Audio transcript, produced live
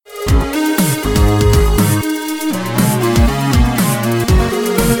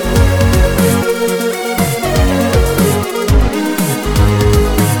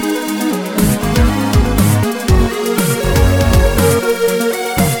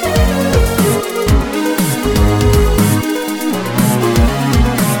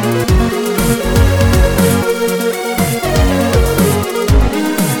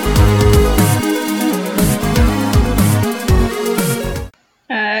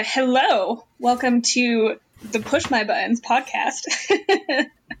Hello, welcome to the Push My Buttons podcast.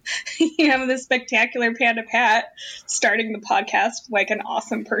 You have this spectacular Panda Pat starting the podcast like an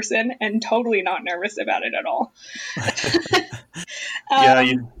awesome person and totally not nervous about it at all.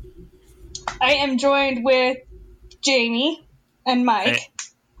 I am joined with Jamie and Mike, hey.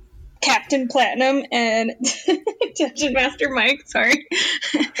 Captain Platinum and Dungeon Master Mike. Sorry.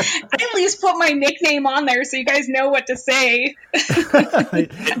 I at least put my nickname on there so you guys know what to say.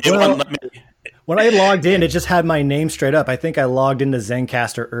 When I logged in, it just had my name straight up. I think I logged into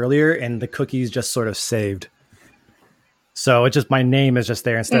Zencastr earlier and the cookies just sort of saved. So it just, my name is just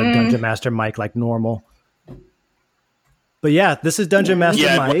there instead of Dungeon Master Mike like normal. But yeah, this is Dungeon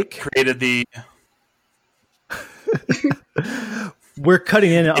Master Mike. Created the... We're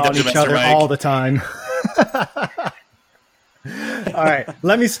cutting in on each other all the time. All right,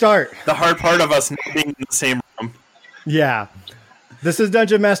 let me start. The hard part of us not being in the same room. Yeah. This is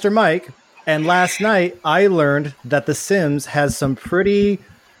Dungeon Master Mike, and last night I learned that The Sims has some pretty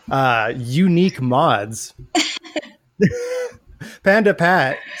unique mods. Panda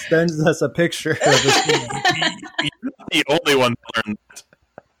Pat sends us a picture of the You're the only one that learned that.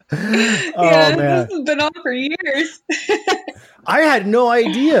 Man. This has been on for years. I had no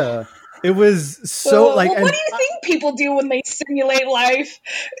idea. It was so what do you think people do when they simulate life?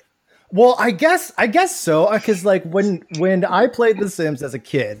 Well, I guess so, because like when I played The Sims as a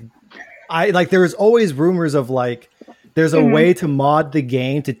kid, there was always rumors of like there's a way to mod the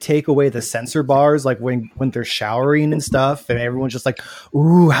game to take away the sensor bars, like when they're showering and stuff, and everyone's just like,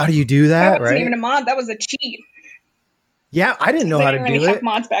 "Ooh, how do you do that?" That wasn't even a mod; that was a cheat. Yeah, I didn't know how to do it. They didn't really have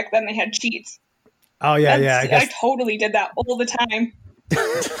mods back then; they had cheats. Oh yeah, I totally did that all the time.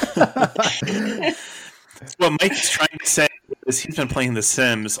 What Mike's trying to say is he's been playing The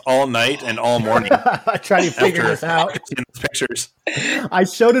Sims all night and all morning. I tried to figure this out. In those pictures, I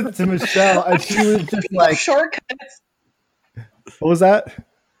showed it to Michelle, and she was just like, "Shortcuts." What was that?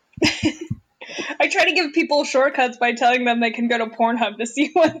 I try to give people shortcuts by telling them they can go to Pornhub to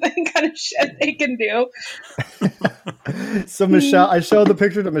see what kind of shit they can do. So Michelle, I showed the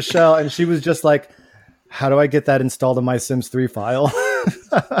picture to Michelle, and she was just like, "How do I get that installed in my Sims 3 file?"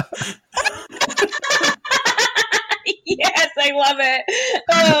 Yes, I love it.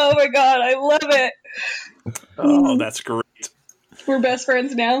 Oh my god, I love it. Oh, that's great. We're best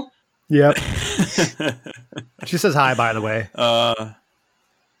friends now. Yep. She says hi, by the way. Oh,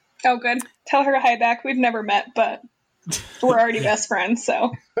 good. Tell her hi back. We've never met, but we're already best friends,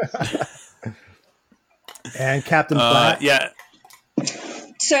 so. And Captain Platt. Yeah.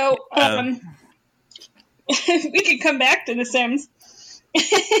 So, we could come back to The Sims.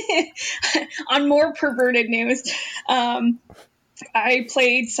 On more perverted news, I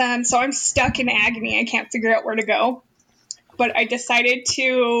played some, so I'm stuck in agony. I can't figure out where to go. But I decided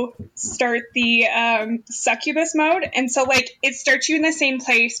to start the succubus mode. And so, like, it starts you in the same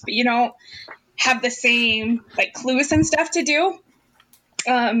place, but you don't have the same, like, clues and stuff to do.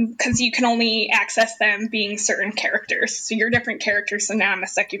 Because you can only access them being certain characters. So you're different characters. So now I'm a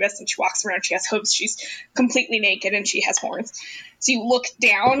succubus, and she walks around. She has hooves. She's completely naked, and she has horns. So you look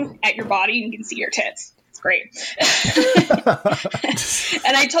down at your body, and you can see your tits. It's great.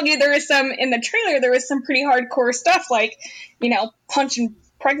 And I told you there was some in the trailer. There was some pretty hardcore stuff, like, punching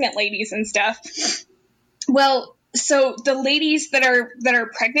pregnant ladies and stuff. Well, so the ladies that are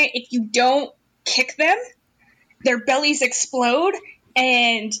pregnant, if you don't kick them, their bellies explode.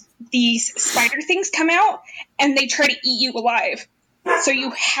 And these spider things come out, and they try to eat you alive. So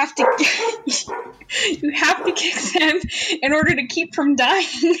you have to kick them in order to keep from dying.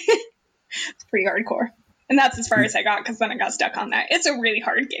 It's pretty hardcore, and that's as far as I got, because then I got stuck on that. It's a really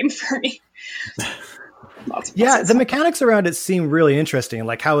hard game for me. Yeah, the mechanics around it seem really interesting,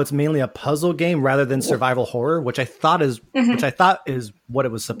 like how it's mainly a puzzle game rather than survival horror, which I thought is what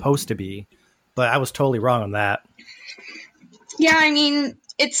it was supposed to be, but I was totally wrong on that. Yeah, I mean,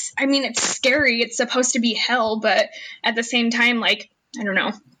 it's scary. It's supposed to be hell, but at the same time, like, I don't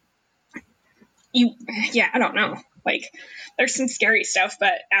know. I don't know. Like, there's some scary stuff,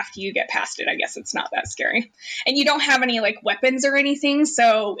 but after you get past it, I guess it's not that scary. And you don't have any, like, weapons or anything,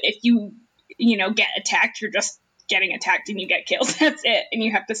 so if you get attacked, you're just getting attacked and you get killed. That's it, and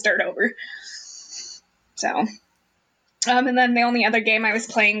you have to start over. So, and then the only other game I was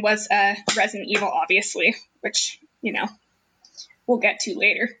playing was Resident Evil, obviously, which, we'll get to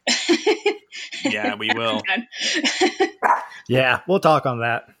later. Yeah, we will. Yeah, we'll talk on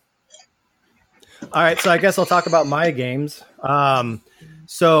that. All right, so I guess I'll talk about my games.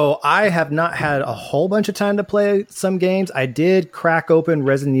 So I have not had a whole bunch of time to play some games. I did crack open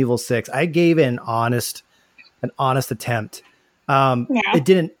Resident Evil 6. I gave an honest attempt.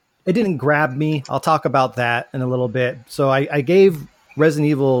 Yeah. It didn't grab me. I'll talk about that in a little bit. So I gave Resident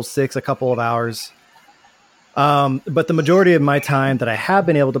Evil 6 a couple of hours. But the majority of my time that I have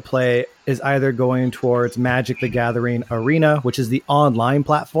been able to play is either going towards Magic the Gathering Arena, which is the online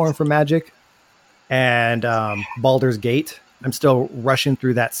platform for Magic, and Baldur's Gate. I'm still rushing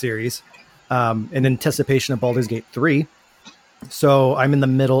through that series in anticipation of Baldur's Gate 3. So I'm in the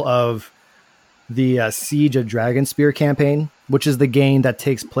middle of the Siege of Dragonspear campaign, which is the game that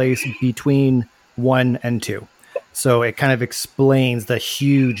takes place between 1 and 2. So it kind of explains the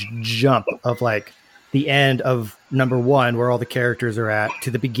huge jump of like the end of number 1, where all the characters are at,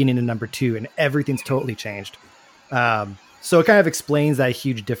 to the beginning of number 2, and everything's totally changed. So it kind of explains that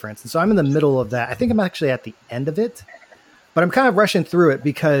huge difference. And so I'm in the middle of that. I think I'm actually at the end of it, but I'm kind of rushing through it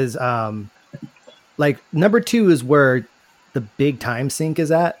because like number 2 is where the big time sink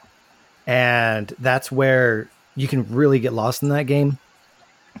is at. And that's where you can really get lost in that game.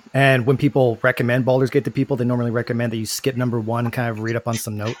 And when people recommend Baldur's Gate to people, they normally recommend that you skip number 1 and kind of read up on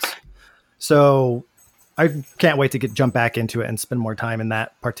some notes. So I can't wait to jump back into it and spend more time in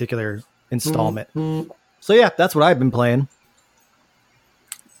that particular installment. So yeah, that's what I've been playing.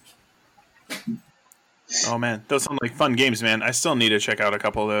 Oh man, those sound like fun games, man. I still need to check out a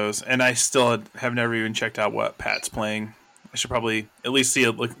couple of those, and I still have never even checked out what Pat's playing. I should probably at least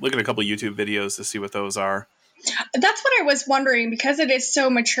look at a couple of YouTube videos to see what those are. That's what I was wondering, because it is so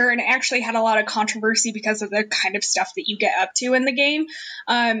mature, and it actually had a lot of controversy because of the kind of stuff that you get up to in the game.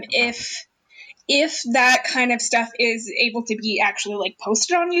 If that kind of stuff is able to be actually like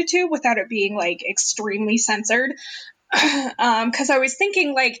posted on YouTube without it being like extremely censored, because I was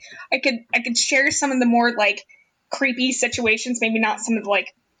thinking like I could share some of the more like creepy situations, maybe not some of the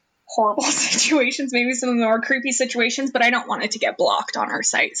like horrible situations, maybe some of the more creepy situations, but I don't want it to get blocked on our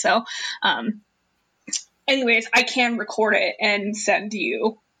site. So anyways, I can record it and send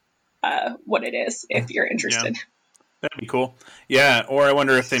you what it is if you're interested. Yeah. That'd be cool. Yeah, or I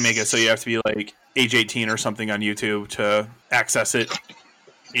wonder if they make it so you have to be like age 18 or something on YouTube to access it.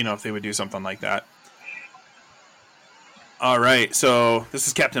 You know, if they would do something like that. All right, so this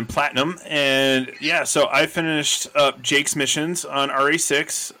is Captain Platinum, and yeah, so I finished up Jake's missions on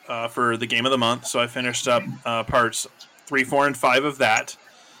RE6 for the Game of the Month. So I finished up parts 3, 4, and 5 of that,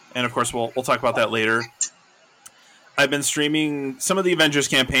 and of course we'll talk about that later. I've been streaming some of the Avengers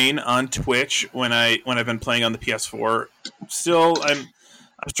campaign on Twitch when I've been playing on the PS4. Still, I'm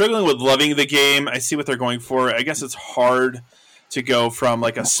struggling with loving the game. I see what they're going for. I guess it's hard to go from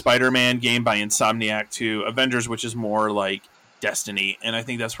like a Spider-Man game by Insomniac to Avengers, which is more like Destiny, and I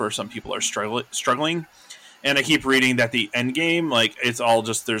think that's where some people are struggling. And I keep reading that the end game, like it's all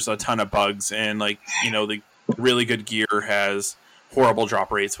just there's a ton of bugs, and like the really good gear has horrible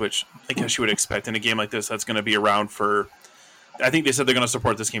drop rates, which I guess you would expect in a game like this that's going to be around for. I think they said they're going to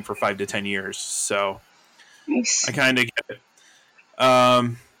support this game for 5 to 10 years, so nice. I kind of get it.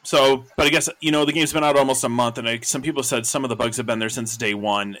 But I guess, the game's been out almost a month, and some people said some of the bugs have been there since day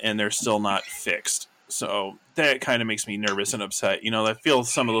 1, and they're still not fixed. So that kind of makes me nervous and upset. I feel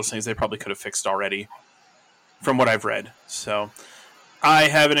some of those things they probably could have fixed already from what I've read. So I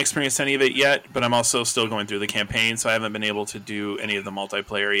haven't experienced any of it yet, but I'm also still going through the campaign, so I haven't been able to do any of the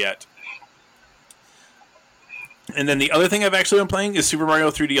multiplayer yet. And then the other thing I've actually been playing is Super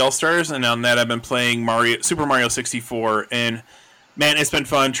Mario 3D All-Stars, and on that I've been playing Super Mario 64, and man, it's been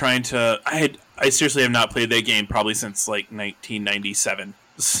fun trying to... I seriously have not played that game probably since like 1997,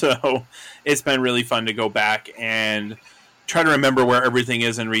 so it's been really fun to go back and try to remember where everything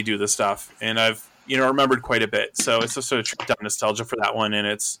is and redo the stuff, and I've remembered quite a bit, so it's just sort of tripped down nostalgia for that one, and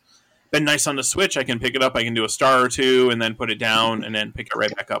it's been nice on the Switch. I can pick it up, I can do a star or two, and then put it down, and then pick it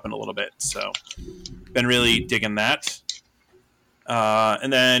right back up in a little bit, so been really digging that.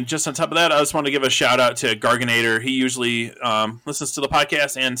 And then just on top of that, I just want to give a shout out to Garganator. He usually listens to the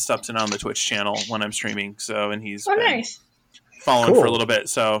podcast and steps in on the Twitch channel when I'm streaming, and he's been following for a little bit,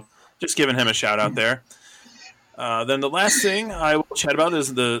 so just giving him a shout out there. Then the last thing I will chat about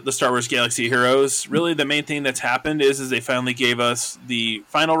is the Star Wars Galaxy Heroes. Really, the main thing that's happened is they finally gave us the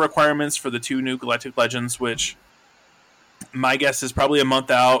final requirements for the 2 new Galactic Legends, which my guess is probably a month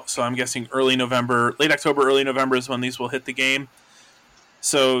out. So I'm guessing late October, early November is when these will hit the game.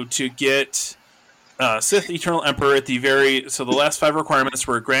 So to get Sith Eternal Emperor the last 5 requirements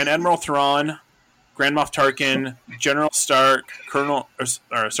were Grand Admiral Thrawn, Grand Moff Tarkin, General Stark, Colonel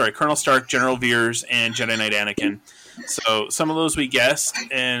Stark, General Veers, and Jedi Knight Anakin. So some of those we guessed,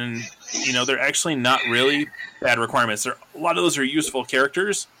 and they're actually not really bad requirements. A lot of those are useful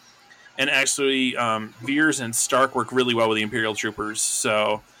characters, and actually Veers and Stark work really well with the Imperial troopers.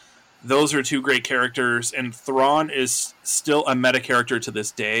 So those are two great characters, and Thrawn is still a meta character to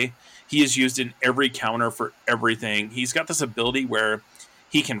this day. He is used in every counter for everything. He's got this ability where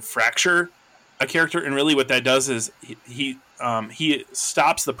he can fracture a character, and really what that does is he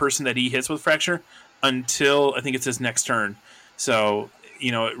stops the person that he hits with fracture until I think it's his next turn. So,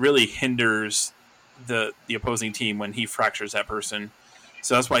 it really hinders the opposing team when he fractures that person.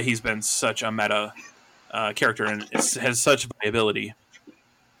 So that's why he's been such a meta character and has such viability.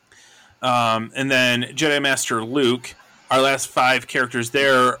 And then Jedi Master Luke. Our last 5 characters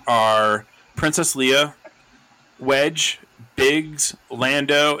there are Princess Leia, Wedge, Biggs,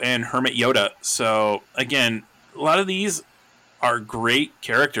 Lando, and Hermit Yoda. So again, a lot of these are great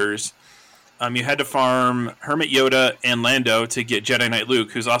characters. You had to farm Hermit Yoda and Lando to get Jedi Knight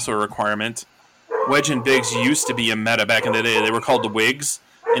Luke, who's also a requirement. Wedge and Biggs used to be a meta back in the day. They were called the Wigs,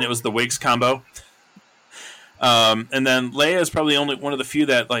 and it was the Wigs combo. And then Leia is probably only one of the few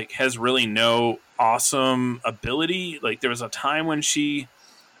that has really no awesome ability. There was a time when she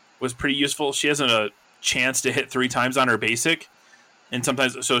was pretty useful. She hasn't a chance to hit 3 times on her basic, and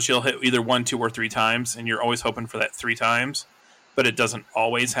sometimes so she'll hit either 1, 2, or 3 times, and you're always hoping for that 3 times, but it doesn't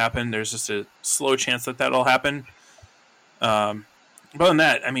always happen. There's just a slow chance that that'll happen. Other than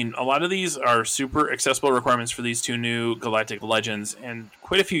that, a lot of these are super accessible requirements for these 2 new Galactic Legends, and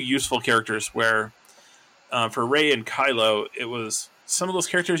quite a few useful characters where for Rey and Kylo, it was some of those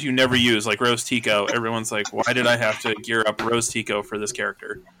characters you never use, like Rose Tico. Everyone's like, why did I have to gear up Rose Tico for this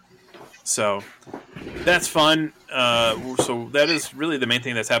character? So that's fun. So that is really the main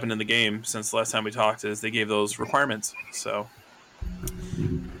thing that's happened in the game since the last time we talked, is they gave those requirements. So,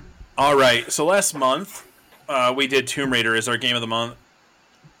 all right. So last month, we did Tomb Raider as our game of the month,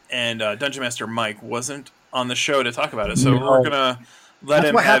 and Dungeon Master Mike wasn't on the show to talk about it. So we're going to let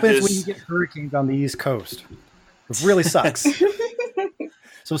him have his... That's what happens when you get hurricanes on the East Coast. It really sucks.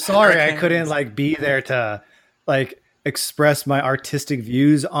 So sorry I couldn't be there to express my artistic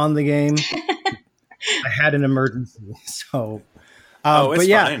views on the game. I had an emergency. So it's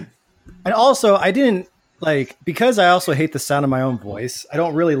fine. And also I didn't because I also hate the sound of my own voice. I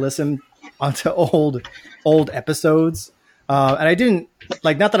don't really listen onto old episodes. And I didn't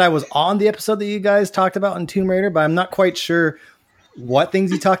not that I was on the episode that you guys talked about in Tomb Raider, but I'm not quite sure what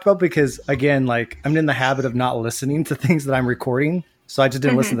things you talked about because again, I'm in the habit of not listening to things that I'm recording. So I just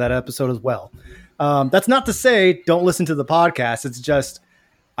didn't listen to that episode as well. That's not to say don't listen to the podcast. It's just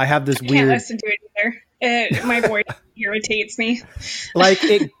I have this weird... I can't listen to it either. My voice irritates me.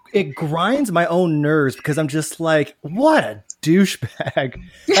 It grinds my own nerves because I'm just what a douchebag.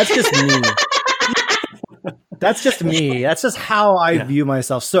 That's just me. That's just me. That's just how I view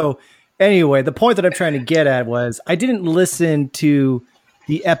myself. So anyway, the point that I'm trying to get at was I didn't listen to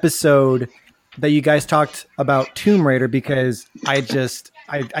the episode that you guys talked about Tomb Raider because I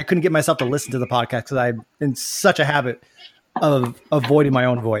couldn't get myself to listen to the podcast because I'm in such a habit of avoiding my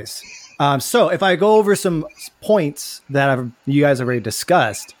own voice. So if I go over some points that you guys already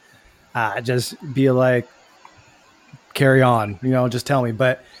discussed, just be carry on, just tell me.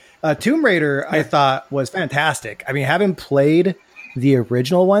 But Tomb Raider, I thought was fantastic. Having played the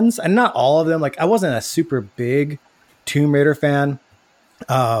original ones, and not all of them, I wasn't a super big Tomb Raider fan.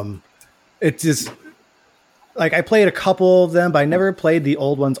 It's just I played a couple of them, but I never played the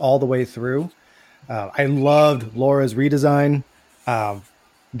old ones all the way through. I loved Laura's redesign.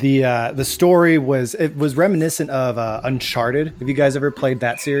 The story was reminiscent of Uncharted. Have you guys ever played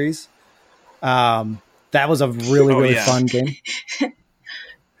that series? That was a really fun game.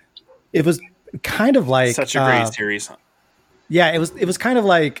 It was kind of such a great series. Yeah, it was kind of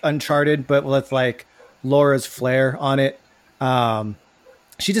like Uncharted, but with Laura's flair on it.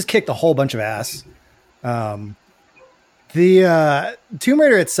 She just kicked a whole bunch of ass. The Tomb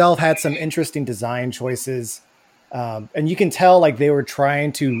Raider itself had some interesting design choices. And you can tell they were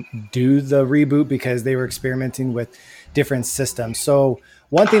trying to do the reboot because they were experimenting with different systems. So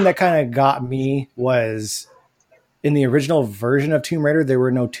one thing that kind of got me was in the original version of Tomb Raider, there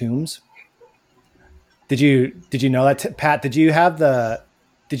were no tombs. Did you know that, Pat? Did you have the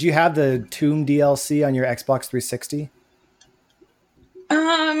Tomb DLC on your Xbox 360?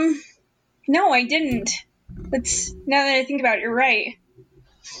 No, I didn't. Now that I think about it, you're right.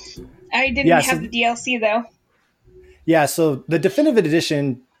 I didn't have the DLC though. Yeah, so the definitive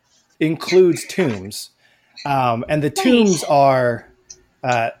edition includes tombs, and the tombs are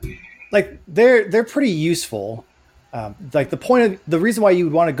they're pretty useful. The reason why you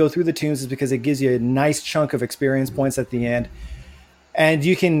would want to go through the tombs is because it gives you a nice chunk of experience points at the end, and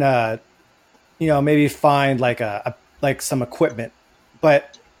you can maybe find some equipment.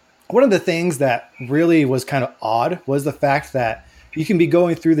 But one of the things that really was kind of odd was the fact that you can be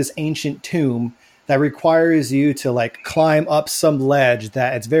going through this ancient tomb that requires you to like climb up some ledge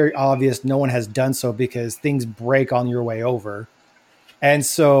that it's very obvious no one has done so because things break on your way over. And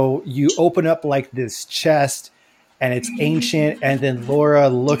so you open up like this chest and it's ancient. And then Laura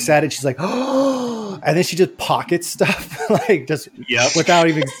looks at it. She's like, oh, and then she just pockets stuff, like just without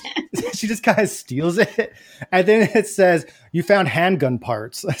even, she just kind of steals it. And then it says, you found handgun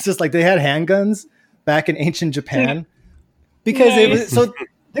parts. It's just like they had handguns back in ancient Japan because it was, so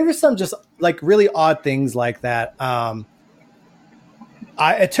there were some just like really odd things like that.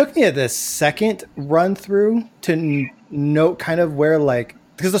 It took me the second run through to note kind of where like,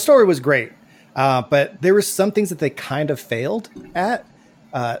 because the story was great, but there were some things that they kind of failed at.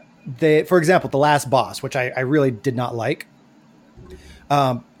 For example, the last boss, which I really did not like.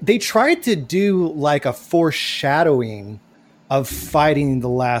 They tried to do like a foreshadowing of fighting the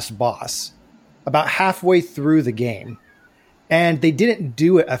last boss about halfway through the game. And they didn't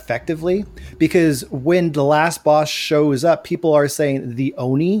do it effectively because when the last boss shows up, people are saying the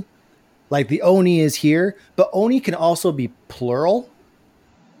Oni, like the Oni is here, but Oni can also be plural.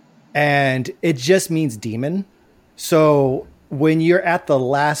 And it just means demon. So when you're at the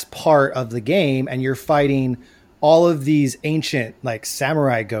last part of the game and you're fighting all of these ancient like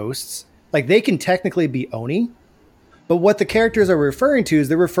samurai ghosts, like they can technically be Oni. But what the characters are referring to is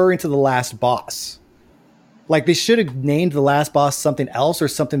they're referring to the last boss. Like they should have named the last boss something else or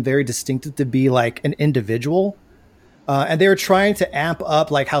something very distinctive to be like an individual. And they were trying to amp up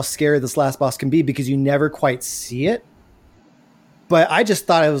like how scary this last boss can be because you never quite see it. But I just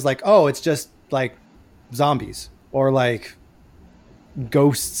thought it was like, oh, it's just like zombies or like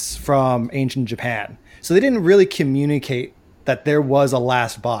ghosts from ancient Japan. So they didn't really communicate that there was a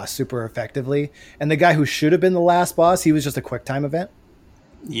last boss super effectively. And the guy who should have been the last boss, he was just a quick time event.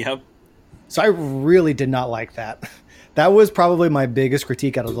 Yep. So I really did not like that. That was probably my biggest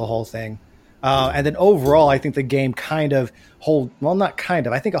critique out of the whole thing. And then overall, I think the game kind of I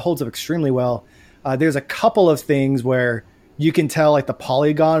think it holds up extremely well. There's a couple of things where you can tell like the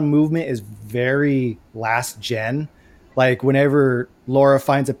polygon movement is very last gen. Like whenever Laura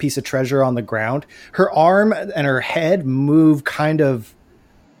finds a piece of treasure on the ground, her arm and her head move kind of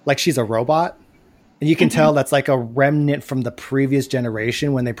like she's a robot. And you can tell that's like a remnant from the previous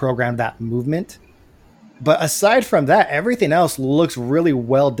generation when they programmed that movement. But aside from that, everything else looks really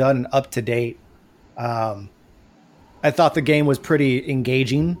well done and up to date. I thought the game was pretty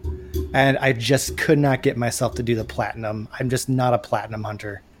engaging, and I just could not get myself to do the platinum. I'm just not a platinum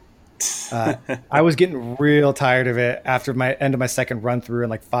hunter. I was getting real tired of it after my end of my second run through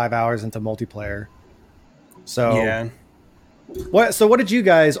and like 5 hours into multiplayer. So yeah. What did you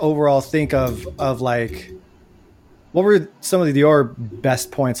guys overall think of like, what were some of your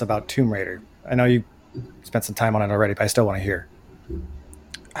best points about Tomb Raider? I know you spent some time on it already, but I still want to hear.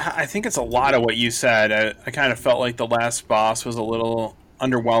 I think it's a lot of what you said. I kind of felt like the last boss was a little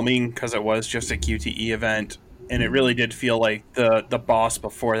underwhelming because it was just a QTE event, and it really did feel like the boss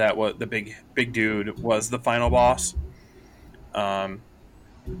before that, what the big dude was the final boss.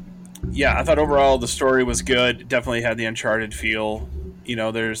 Yeah, I thought overall the story was good. It definitely had the Uncharted feel.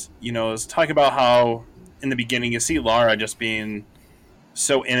 It's talking about how in the beginning you see Lara just being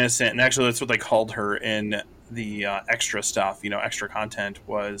so innocent, and actually that's what they called her in the extra stuff. Extra content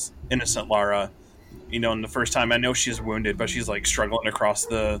was innocent Lara. And the first time I know she's wounded, but she's like struggling across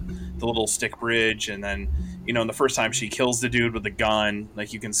the little stick bridge, and then the first time she kills the dude with the gun,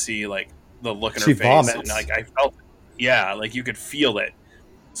 like you can see like the look in her face, vomits. and like I felt, like you could feel it.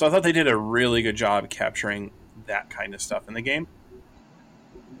 So I thought they did a really good job capturing that kind of stuff in the game.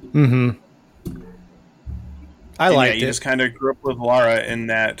 Mm-hmm. I liked it. You just kind of grew up with Lara in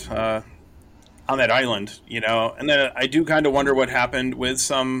that on that island, And then I do kind of wonder what happened with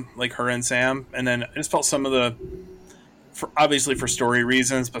some like her and Sam. And then I just felt some of obviously for story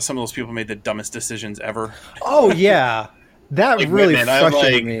reasons, but some of those people made the dumbest decisions ever. Oh yeah, that like really Whitman.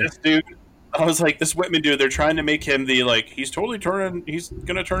 Frustrated me. This dude. I was like, this Whitman dude, they're trying to make him he's going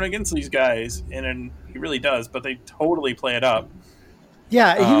to turn against these guys. And then he really does, but they totally play it up.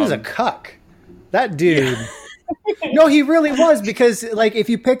 Yeah, he was a cuck. That dude. Yeah. No, he really was, because like if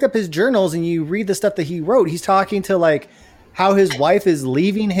you picked up his journals and you read the stuff that he wrote, he's talking to like how his wife is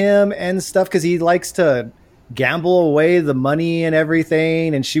leaving him and stuff because he likes to gamble away the money and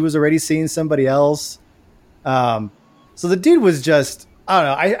everything. And she was already seeing somebody else. So the dude was just... I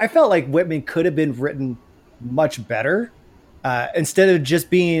don't know. I felt like Whitman could have been written much better instead of just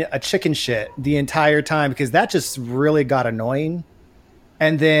being a chicken shit the entire time, because that just really got annoying.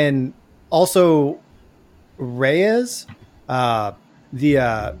 And then also Reyes, the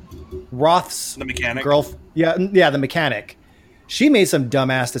Roth's the mechanic. the mechanic. she made some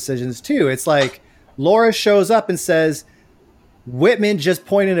dumbass decisions too. It's like Laura shows up and says, Whitman just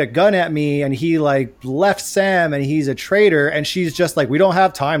pointed a gun at me and he like left Sam and he's a traitor. And she's just like, we don't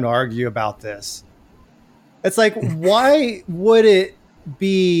have time to argue about this. It's like, why would it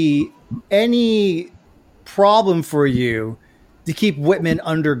be any problem for you to keep Whitman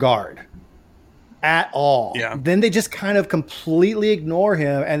under guard at all? Yeah. Then they just kind of completely ignore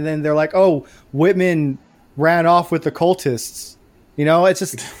him. And then they're like, oh, Whitman ran off with the cultists. You know, it's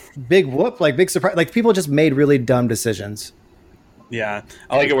just big whoop, like big surprise. Like people just made really dumb decisions. Yeah,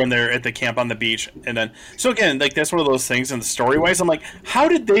 I like it when they're at the camp on the beach, and then so again, like that's one of those things. And story wise, I'm like, how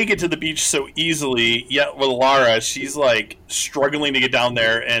did they get to the beach so easily? Yet with Lara, she's like struggling to get down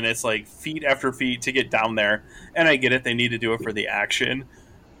there, and it's like feet after feet to get down there. And I get it; they need to do it for the action,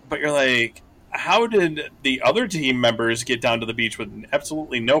 but you're like, how did the other team members get down to the beach with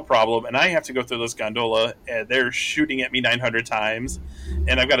absolutely no problem? And I have to go through this gondola, and they're shooting at me 900 times,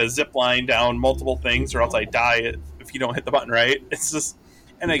 and I've got to zip line down multiple things, or else I die if you don't hit the button right. It's just,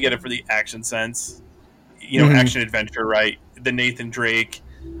 and I get it for the action sense, action adventure, right? The Nathan Drake,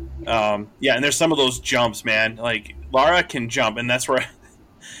 and there's some of those jumps, man. Like Lara can jump, and that's where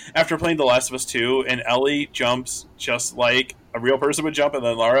after playing The Last of Us 2, and Ellie jumps just like a real person would jump, and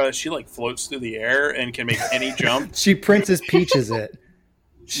then Lara, she like floats through the air and can make any jump. She Princess Peaches it.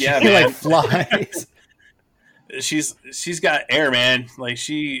 Yeah, she man. Like flies. She's got air, man. Like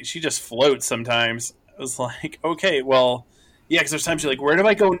she just floats sometimes. I was like, okay, well, yeah, because there's times you're like, where do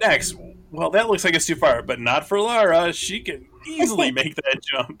I go next? Well, that looks like it's too far, but not for Lara. She can easily make that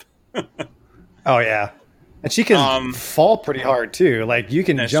jump. Oh yeah, and she can fall pretty hard too. Like you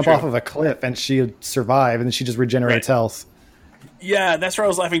can jump off of a cliff and she'll survive, and then she just regenerates health. Yeah, that's where I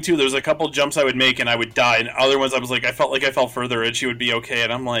was laughing too. There was a couple jumps I would make and I would die, and other ones I was like, I felt like I fell further and she would be okay,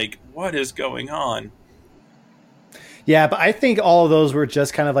 and I'm like, what is going on? Yeah, but I think all of those were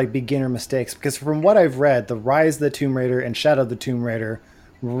just kind of like beginner mistakes, because from what I've read, the Rise of the Tomb Raider and Shadow of the Tomb Raider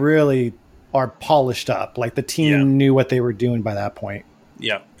really are polished up. Like the team knew what they were doing by that point.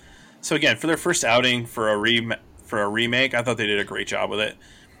 Yeah. So again, for their first outing for a remake, I thought they did a great job with it.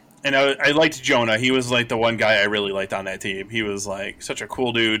 And I liked Jonah. He was like the one guy I really liked on that team. He was like such a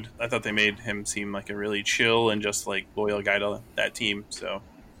cool dude. I thought they made him seem like a really chill and just like loyal guy to that team. So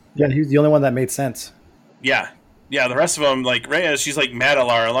yeah, he was the only one that made sense. Yeah, the rest of them, like Reyes, she's like mad at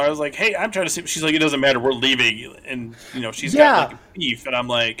Lara. Lara's like, hey, I'm trying to see. She's like, it doesn't matter, we're leaving. And, she's got like beef. And I'm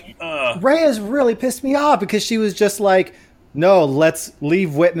like, Reyes really pissed me off because she was just like, no, let's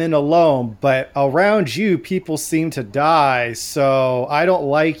leave Whitman alone. But around you, people seem to die. So I don't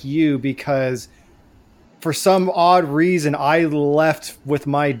like you because for some odd reason, I left with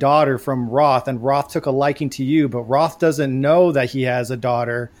my daughter from Roth, and Roth took a liking to you. But Roth doesn't know that he has a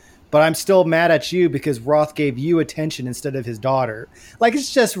daughter. But I'm still mad at you because Roth gave you attention instead of his daughter. Like,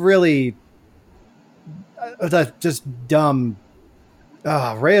 it's just really just dumb.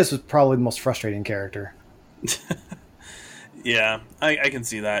 Reyes was probably the most frustrating character. Yeah, I can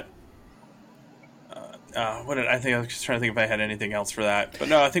see that. I was just trying to think if I had anything else for that. But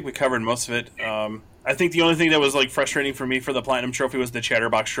no, I think we covered most of it. I think the only thing that was like frustrating for me for the Platinum Trophy was the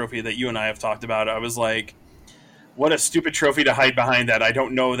Chatterbox Trophy that you and I have talked about. I was like, what a stupid trophy to hide behind that. I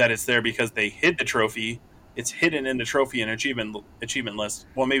don't know that it's there because they hid the trophy. It's hidden in the trophy and achievement list.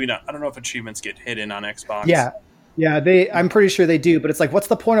 Well, maybe not. I don't know if achievements get hidden on Xbox. Yeah. I'm pretty sure they do. But it's like, what's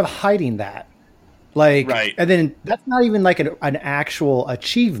the point of hiding that? Like, right. And then that's not even like an actual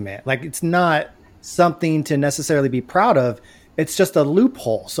achievement. Like, it's not something to necessarily be proud of. It's just a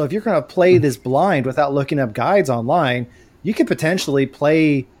loophole. So if you're going to play this blind without looking up guides online, you could potentially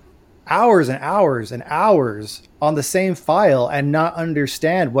play hours and hours and hours on the same file and not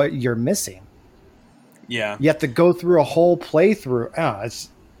understand what you're missing. Yeah. You have to go through a whole playthrough.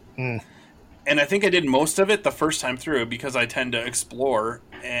 And I think I did most of it the first time through because I tend to explore.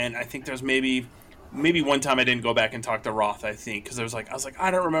 And I think there's maybe one time I didn't go back and talk to Roth, I think, because I was like,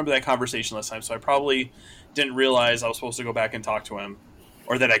 I don't remember that conversation last time. So I probably didn't realize I was supposed to go back and talk to him,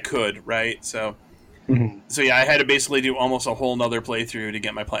 or that I could. Right. So, So yeah, I had to basically do almost a whole nother playthrough to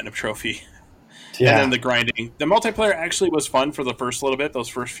get my Platinum Trophy. Yeah. And then the grinding. The multiplayer actually was fun for the first little bit, those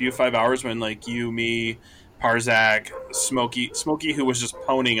first 5 hours when like you, me, Parzak, Smokey, who was just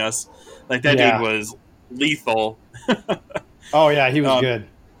poning us. Like that dude was lethal. Oh yeah, he was good.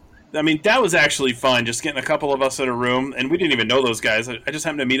 I mean, that was actually fun, just getting a couple of us in a room, and we didn't even know those guys. I just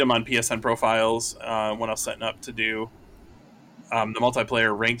happened to meet them on PSN profiles when I was setting up to do the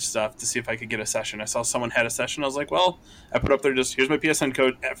multiplayer ranked stuff to see if I could get a session. I saw someone had a session. I was like, well, I put up there just, here's my PSN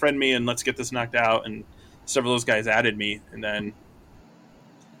code, friend me, and let's get this knocked out. And several of those guys added me. And then,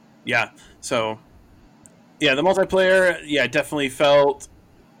 yeah. So, Yeah, the multiplayer, definitely felt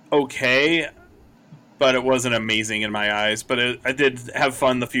okay, but it wasn't amazing in my eyes. But I did have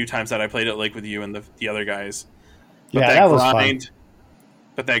fun the few times that I played it, like with you and the other guys. But Yeah, that was fun.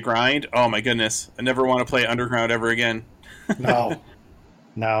 But that grind, oh my goodness. I never want to play Underground ever again. No.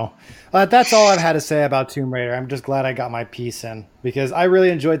 No. That's all I've had to say about Tomb Raider. I'm just glad I got my piece in because I really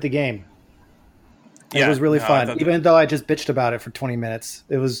enjoyed the game. It was really fun, even though I just bitched about it for 20 minutes.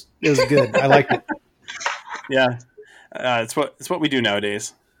 It was good. I liked it. Yeah, it's what we do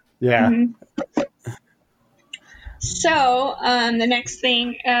nowadays. Yeah. Mm-hmm. So the next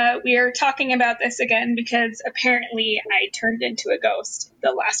thing, we are talking about this again because apparently I turned into a ghost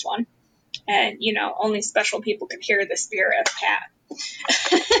the last one, and only special people could hear the spirit of Pat.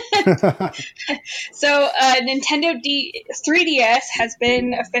 So Nintendo 3DS has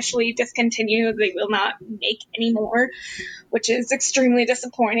been officially discontinued. They will not make any more, which is extremely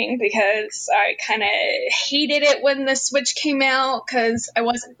disappointing because I kind of hated it when the Switch came out because I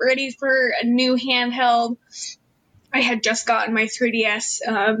wasn't ready for a new handheld. I had just gotten my 3DS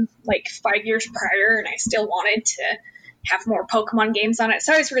like 5 years prior, and I still wanted to have more Pokemon games on it.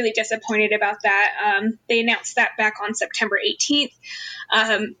 So I was really disappointed about that. They announced that back on September 18th.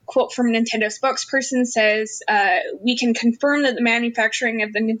 Quote from Nintendo spokesperson says, we can confirm that the manufacturing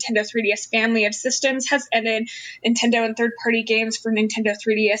of the Nintendo 3DS family of systems has ended. Nintendo and third-party games for Nintendo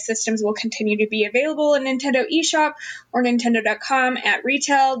 3DS systems will continue to be available in Nintendo eShop or Nintendo.com at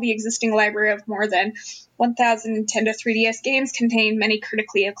retail. The existing library of more than 1,000 Nintendo 3DS games contain many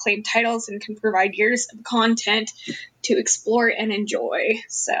critically acclaimed titles and can provide years of content to explore and enjoy.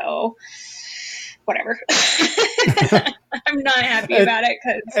 So, whatever. I'm not happy about it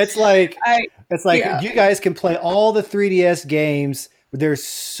because it's like you guys can play all the 3DS games. There's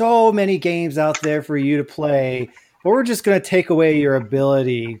so many games out there for you to play, but we're just going to take away your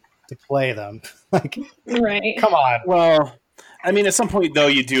ability to play them. Like, right? Come on. Well, I mean, at some point though,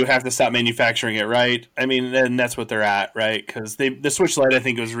 you do have to stop manufacturing it, right? I mean, and that's what they're at, right? Because the Switch Lite, I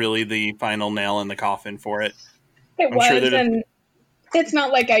think, was really the final nail in the coffin for it. It was, and it's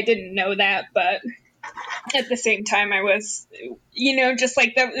not like I didn't know that, but at the same time, I was, just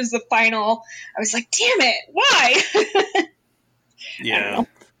like that was the final. I was like, damn it, why? Yeah,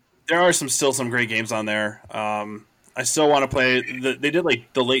 there are still some great games on there. I still want to play. They did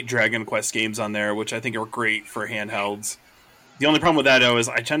like the late Dragon Quest games on there, which I think are great for handhelds. The only problem with that, though, is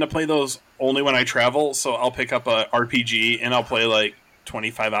I tend to play those only when I travel. So I'll pick up a RPG and I'll play like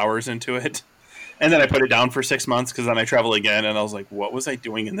 25 hours into it. And then I put it down for 6 months because then I travel again. And I was like, what was I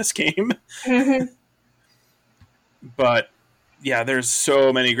doing in this game? Mm-hmm. But yeah, there's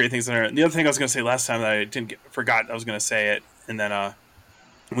so many great things in there. The other thing I was going to say last time that I forgot I was going to say it. And then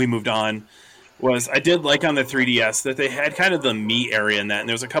we moved on. Was I did like on the 3DS that they had kind of the me area in that, and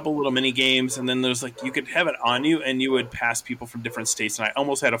there was a couple little mini games, and then there's like you could have it on you, and you would pass people from different states, and I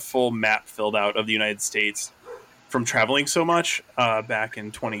almost had a full map filled out of the United States from traveling so much back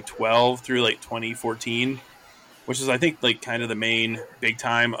in 2012 through like 2014, which is I think like kind of the main big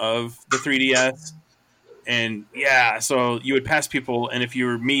time of the 3DS. And yeah, so you would pass people, and if you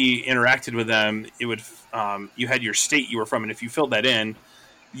were me interacted with them, it would you had your state you were from, and if you filled that in.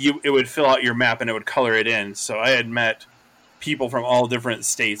 It would fill out your map and it would color it in. So I had met people from all different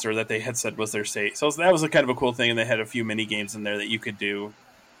states, or that they had said was their state. So that was a kind of a cool thing, and they had a few mini games in there that you could do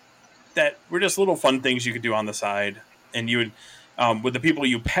that were just little fun things you could do on the side. And you would, with the people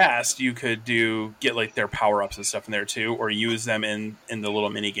you passed, you could get like their power ups and stuff in there too, or use them in the little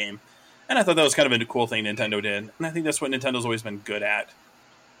mini game. And I thought that was kind of a cool thing Nintendo did, and I think that's what Nintendo's always been good at.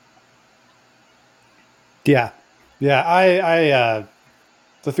 Yeah, I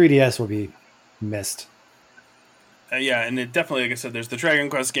the 3DS will be missed. Yeah, and it definitely, like I said, there's the Dragon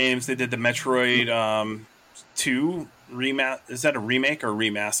Quest games. They did the Metroid 2 remake. Is that a remake or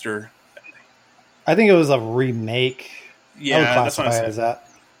remaster? I think it was a remake. Yeah, I would classify it as that.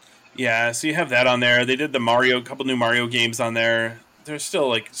 Yeah, so you have that on there. They did a couple new Mario games on there. There's still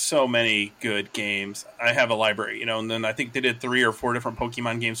like so many good games. I have a library, and then I think they did 3 or 4 different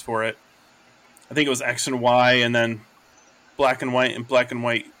Pokemon games for it. I think it was X and Y, and then Black and White and Black and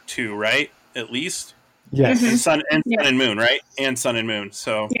White 2, right? At least. Yes. And Sun and Moon, right? And Sun and Moon.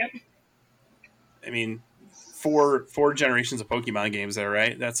 So, yep. I mean, four generations of Pokemon games there,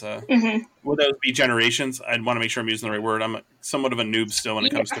 right? That's would those be generations? I'd want to make sure I'm using the right word. I'm somewhat of a noob still when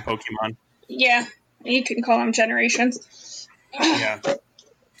it comes to Pokemon. Yeah, you can call them generations. Yeah.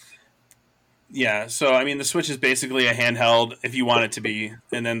 Yeah, so I mean, the Switch is basically a handheld if you want it to be,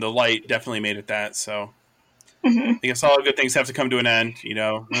 and then the Lite definitely made it that. So. I guess all good things have to come to an end. In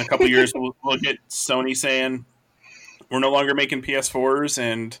a couple of years, we'll get Sony saying we're no longer making PS4s,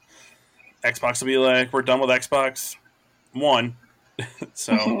 and Xbox will be like, we're done with Xbox One.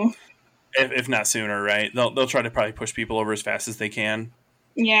 So, if not sooner, right? They'll try to probably push people over as fast as they can.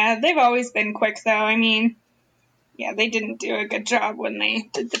 Yeah, they've always been quick, though. I mean, yeah, they didn't do a good job when they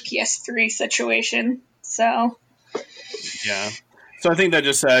did the PS3 situation. So, yeah. So I think that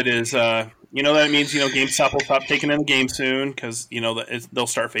just said is, that means, GameStop will stop taking in the game soon because, they'll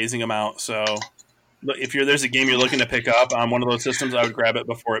start phasing them out. So if there's a game you're looking to pick up on one of those systems, I would grab it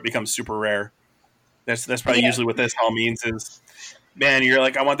before it becomes super rare. That's probably usually what this all means is, man, you're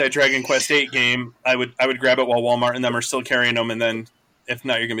like, I want that Dragon Quest VIII game. I would grab it while Walmart and them are still carrying them, and then if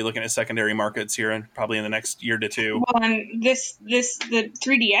not, you're going to be looking at secondary markets here and probably in the next year to two. Well, and the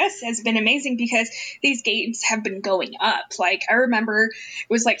 3DS has been amazing because these games have been going up. Like, I remember it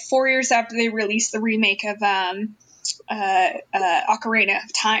was like 4 years after they released the remake of Ocarina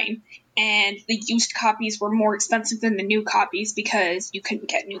of Time, and the used copies were more expensive than the new copies because you couldn't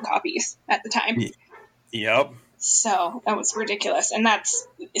get new copies at the time. Yep. So that was ridiculous, and that's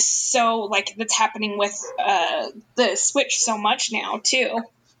so that's happening with the Switch so much now too.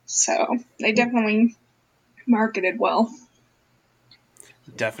 So they definitely marketed well.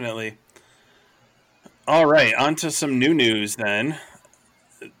 Definitely. All right, on to some new news then.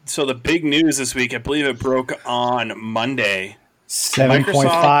 So the big news this week, I believe it broke on Monday.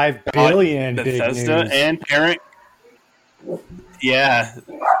 $7.5 billion. Bethesda and parent. Yeah,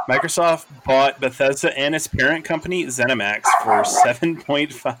 Microsoft bought Bethesda and its parent company, ZeniMax, for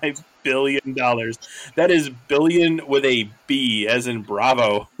 $7.5 billion. That is billion with a B, as in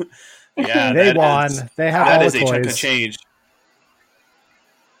Bravo. Yeah, they won. They have that all is the a toys. chunk of change.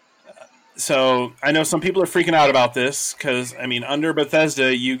 So I know some people are freaking out about this because, under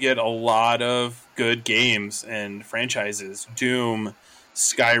Bethesda, you get a lot of good games and franchises. Doom,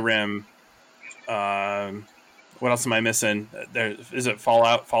 Skyrim, what else am I missing? Is it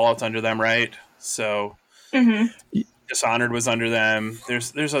Fallout? Fallout's under them, right? So Dishonored was under them.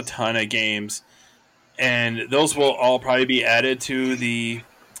 There's a ton of games, and those will all probably be added to the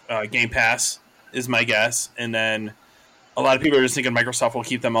Game Pass, is my guess. And then a lot of people are just thinking Microsoft will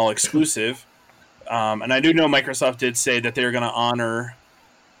keep them all exclusive. And I do know Microsoft did say that they're going to honor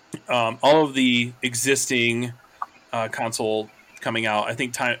all of the existing console coming out. I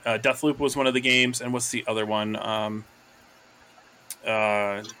think Deathloop was one of the games, and what's the other one?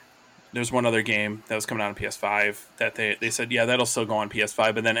 There's one other game that was coming out on PS5 that they said, yeah, that'll still go on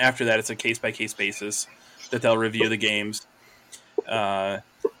PS5, but then after that, it's a case-by-case basis that they'll review the games.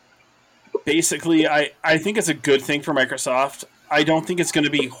 Basically, I think it's a good thing for Microsoft. I don't think it's going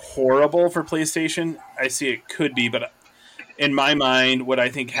to be horrible for PlayStation. I see it could be, but in my mind, what I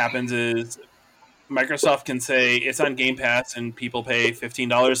think happens is Microsoft can say it's on Game Pass and people pay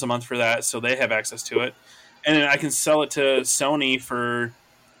 $15 a month for that, so they have access to it. And then I can sell it to Sony for,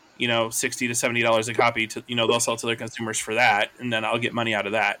 $60 to $70 a copy. They'll sell it to their consumers for that, and then I'll get money out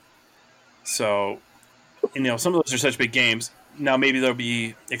of that. So, some of those are such big games. Now maybe there'll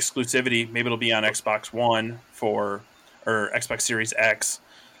be exclusivity. Maybe it'll be on Xbox One or Xbox Series X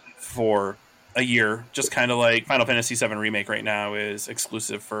for a year. Just kind of like Final Fantasy VII Remake right now is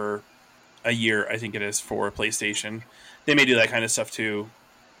exclusive for a year, I think it is, for PlayStation. They may do that kind of stuff too.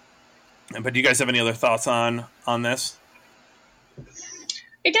 But do you guys have any other thoughts on this?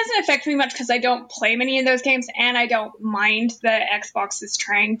 It doesn't affect me much because I don't play many of those games, and I don't mind that Xbox is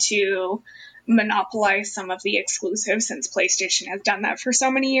trying to monopolize some of the exclusives since PlayStation has done that for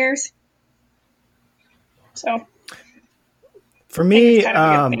so many years. So, for me,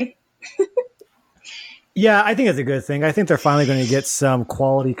 yeah, I think it's a good thing. I think they're finally going to get some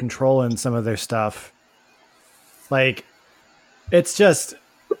quality control in some of their stuff. It's just,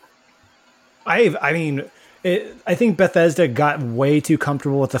 I think Bethesda got way too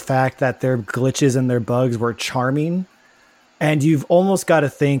comfortable with the fact that their glitches and their bugs were charming. And you've almost got to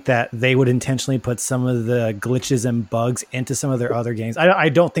think that they would intentionally put some of the glitches and bugs into some of their other games. I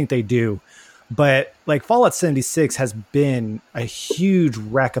don't think they do. But Fallout 76 has been a huge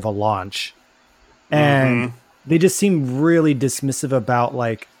wreck of a launch. And they just seem really dismissive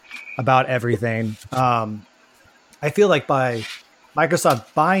about everything. I feel like by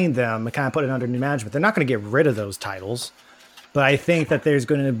Microsoft buying them and kind of put it under new management, they're not going to get rid of those titles. But I think that there's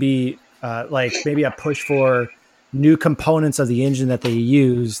going to be maybe a push for new components of the engine that they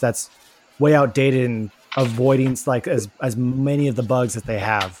use that's way outdated and avoiding as many of the bugs that they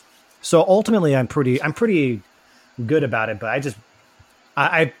have. So ultimately, I'm pretty good about it. But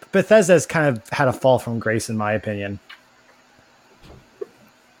Bethesda's kind of had a fall from grace, in my opinion.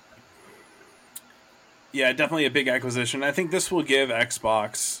 Yeah, definitely a big acquisition. I think this will give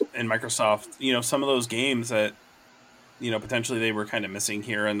Xbox and Microsoft, some of those games that, potentially they were kind of missing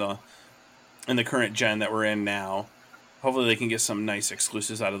here in the in the current gen that we're in now. Hopefully they can get some nice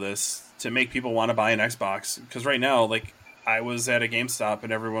exclusives out of this to make people want to buy an Xbox. Because right now, like, I was at a GameStop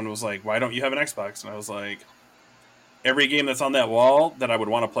and everyone was like, why don't you have an Xbox? And I was like, every game that's on that wall that I would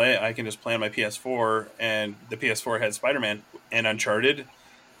want to play, I can just play on my PS4. And the PS4 had Spider-Man and Uncharted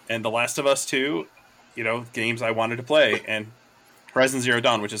and The Last of Us 2, you know, games I wanted to play. And Horizon Zero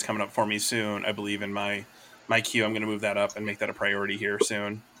Dawn, which is coming up for me soon, I believe, in my queue. I'm going to move that up and make that a priority here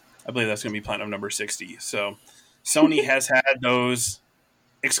soon. I believe that's going to be platinum number 60. So Sony has had those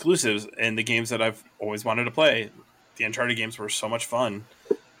exclusives in the games that I've always wanted to play. The Uncharted games were so much fun.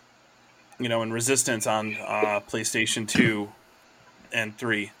 You know, and Resistance on PlayStation 2 and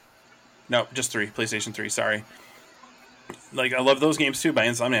 3. No, just 3. PlayStation 3, sorry. Like, I love those games too by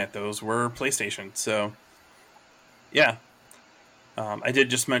Insomniac. Those were PlayStation. So, yeah. I did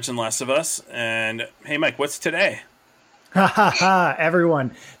just mention Last of Us. And, hey, Mike, what's today? Ha ha ha,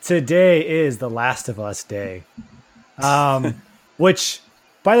 everyone. Today is the Last of Us Day. Which,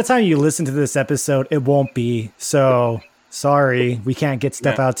 by the time you listen to this episode, it won't be. So, sorry, we can't get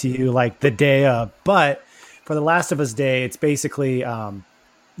stuff out to you like the day of. But for the Last of Us Day, it's basically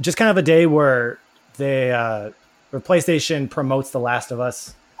just kind of a day where where PlayStation promotes The Last of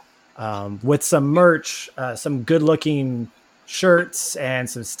Us with some merch, some good-looking shirts, and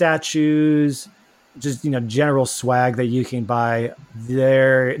some statues. Just, you know, general swag that you can buy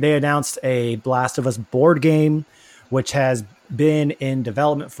there. They announced a Last of Us board game, which has been in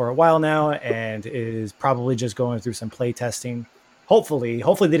development for a while now and is probably just going through some play testing. Hopefully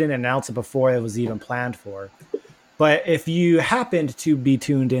they didn't announce it before it was even planned for. But if you happened to be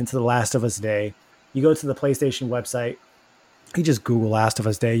tuned into The Last of Us Day, you go to the PlayStation website, you just Google Last of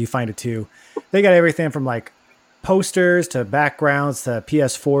Us Day, you find it too. They got everything from like posters to backgrounds to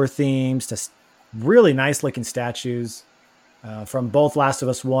PS4 themes to really nice looking statues from both Last of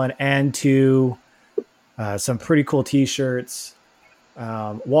Us 1 and 2. Some pretty cool t-shirts,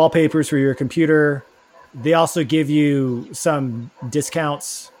 wallpapers for your computer. They also give you some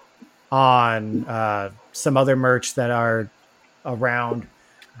discounts on some other merch that are around.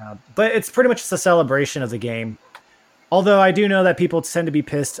 But it's pretty much just a celebration of the game. Although I do know that people tend to be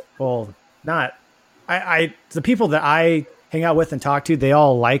pissed. Well, not. The people that I hang out with and talk to, they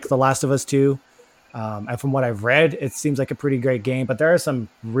all like The Last of Us 2. And from what I've read, it seems like a pretty great game. But there are some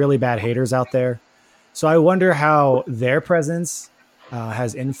really bad haters out there. So I wonder how their presence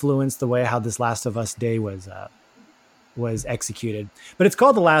has influenced the way how this Last of Us Day was executed. But it's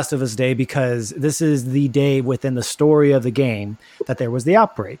called The Last of Us Day because this is the day within the story of the game that there was the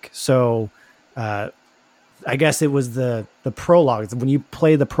outbreak. So I guess it was the prologue. When you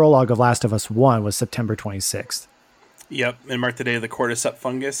play the prologue of Last of Us 1 was September 26th. Yep, and marked the day the cordyceps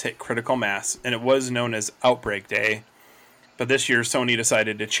fungus hit critical mass, and it was known as Outbreak Day. But this year, Sony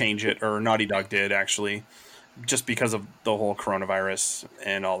decided to change it, or Naughty Dog did, actually, just because of the whole coronavirus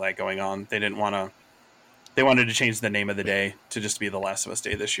and all that going on. They wanted to change the name of the day to just be The Last of Us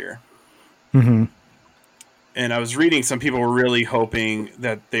Day this year. Mm-hmm. And I was reading some people were really hoping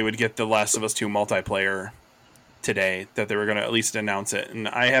that they would get The Last of Us 2 multiplayer today, that they were going to at least announce it. And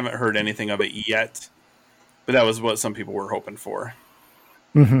I haven't heard anything of it yet, but that was what some people were hoping for.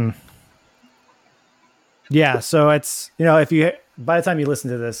 Mm-hmm. Yeah, so it's, you know, by the time you listen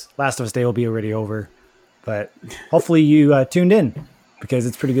to this, Last of Us Day will be already over. But hopefully you tuned in because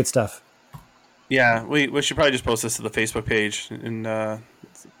it's pretty good stuff. Yeah, we should probably just post this to the Facebook page, and that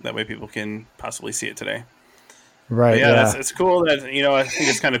way people can possibly see it today. Right. But yeah, it's cool that, you know, I think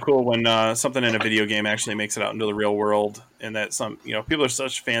it's kind of cool when something in a video game actually makes it out into the real world, and that some, you know, people are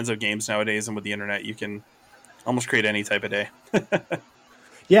such fans of games nowadays, and with the internet, you can almost create any type of day.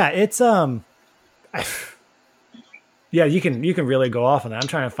 Yeah, it's yeah, you can really go off on that. I'm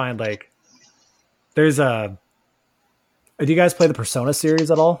trying to find like there's do you guys play the Persona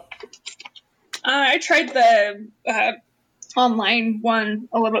series at all? I tried the online one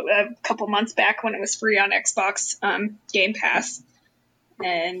a couple months back when it was free on Xbox Game Pass,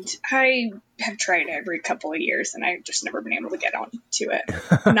 and I have tried every couple of years, and I've just never been able to get on to it.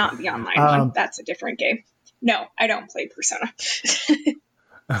 Not the online one. That's a different game. No, I don't play Persona.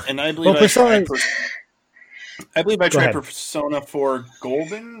 And I believe I tried Persona 4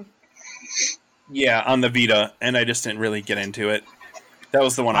 Golden. Yeah, on the Vita, and I just didn't really get into it. That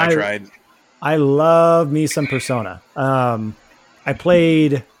was the one I tried. I love me some Persona. I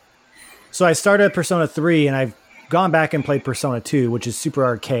started Persona 3, and I've gone back and played Persona 2, which is super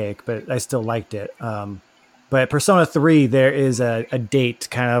archaic, but I still liked it. But Persona 3, there is a date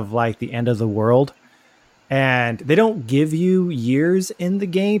kind of like the end of the world. And they don't give you years in the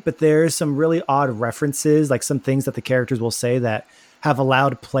game, but there's some really odd references, like some things that the characters will say that have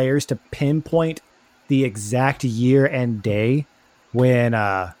allowed players to pinpoint the exact year and day when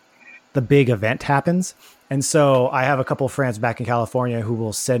the big event happens. And so I have a couple of friends back in California who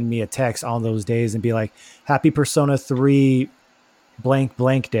will send me a text on those days and be like, happy Persona 3 blank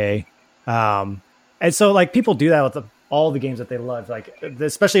blank day. And so like people do that with all the games that they love, like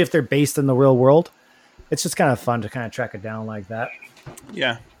especially if they're based in the real world. It's just kind of fun to kind of track it down like that.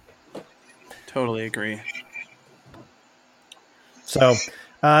 Yeah, totally agree. So,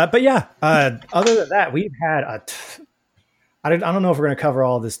 but yeah, other than that, we've had I don't know if we're going to cover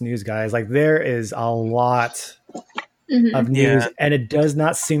all this news, guys. Like there is a lot of news, and it does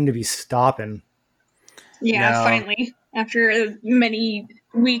not seem to be stopping. Yeah, no. Finally, after many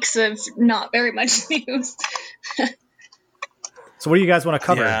weeks of not very much news. So what do you guys want to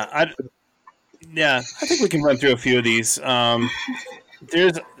cover? I think we can run through a few of these. I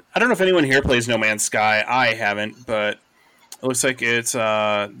don't know if anyone here plays No Man's Sky. I haven't, but it looks like it's they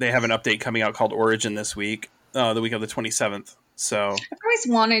have an update coming out called Origin this week. The week of the 27th. So I've always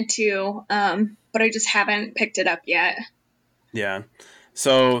wanted to, but I just haven't picked it up yet. Yeah.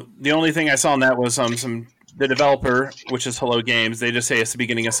 So the only thing I saw on that was the developer, which is Hello Games. They just say it's the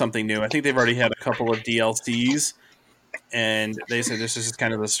beginning of something new. I think they've already had a couple of DLCs, and they said this is just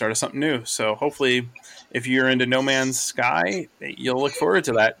kind of the start of something new. So hopefully, if you're into No Man's Sky, you'll look forward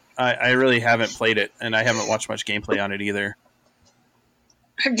to that. I really haven't played it, and I haven't watched much gameplay on it either.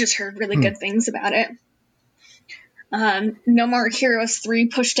 I've just heard really good things about it. No More Heroes 3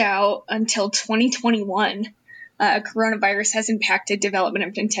 pushed out until 2021. Coronavirus has impacted development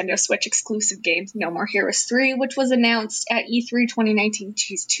of Nintendo Switch exclusive games No More Heroes 3, which was announced at E3 2019,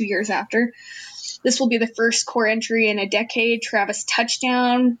 2 years after. This will be the first core entry in a decade. Travis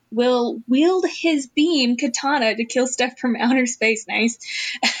Touchdown will wield his beam katana to kill stuff from outer space. Nice.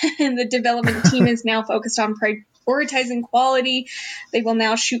 And the development team is now focused on prioritizing quality. They will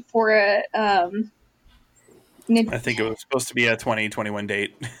now shoot for a... I think it was supposed to be a 2021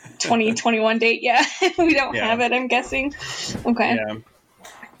 date. 2021 date, yeah. We don't have it, I'm guessing. Okay.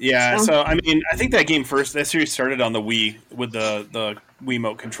 Yeah, so I mean, I think that series started on the Wii with the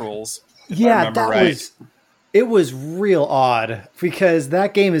Wiimote controls. Yeah, it was real odd because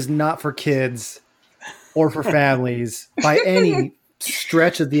that game is not for kids or for families by any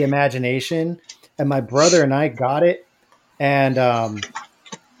stretch of the imagination. And my brother and I got it, and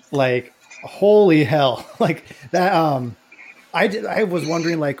holy hell, like that. I was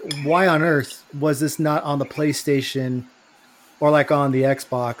wondering, like, why on earth was this not on the PlayStation or like on the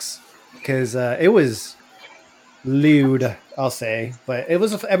Xbox? Because it was lewd, I'll say, but it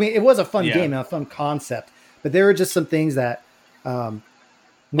was. It was a fun game and a fun concept, but there were just some things that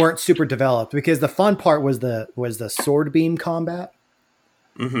weren't super developed. Because the fun part was the sword beam combat,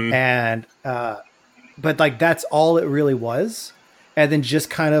 and but like that's all it really was. And then just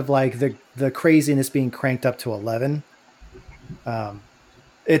kind of like the craziness being cranked up to 11.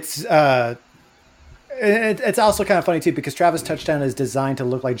 It's also kind of funny too because Travis Touchdown is designed to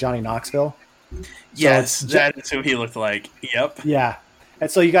look like Johnny Knoxville. Yes, that's who he looked like. Yep. Yeah,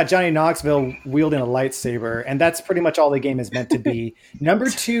 and so you got Johnny Knoxville wielding a lightsaber, and that's pretty much all the game is meant to be. Number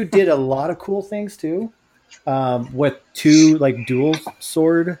 2 did a lot of cool things too, with 2 like dual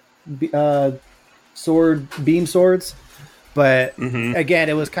sword beam swords. But again,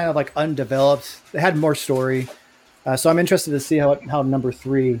 it was kind of like undeveloped. It had more story. So I'm interested to see how number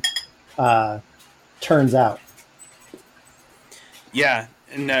 3 turns out. Yeah,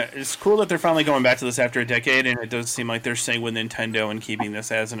 and it's cool that they're finally going back to this after a decade, and it does seem like they're staying with Nintendo and keeping this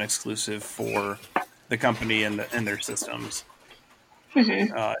as an exclusive for the company and their systems. It was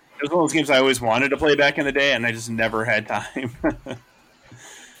one of those games I always wanted to play back in the day, and I just never had time.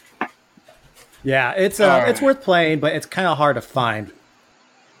 Yeah, it's worth playing, but it's kind of hard to find.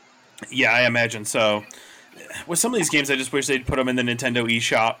 Yeah, I imagine so. With some of these games, I just wish they'd put them in the Nintendo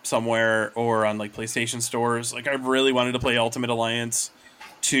eShop somewhere or on like PlayStation stores. Like I really wanted to play Ultimate Alliance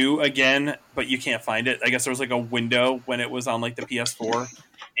 2 again, but you can't find it. I guess there was like a window when it was on like the PS4,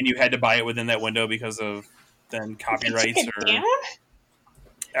 and you had to buy it within that window because of then copyrights or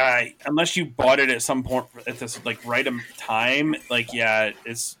unless you bought it at some point at this like right time. Like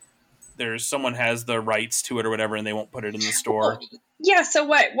there's someone has the rights to it or whatever, and they won't put it in the store. Yeah, so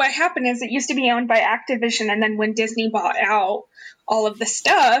what happened is it used to be owned by Activision, and then when Disney bought out all of the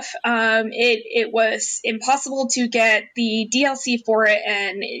stuff, it was impossible to get the DLC for it,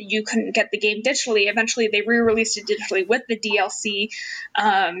 and you couldn't get the game digitally. Eventually, they re-released it digitally with the DLC,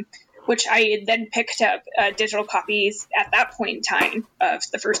 which I then picked up digital copies at that point in time of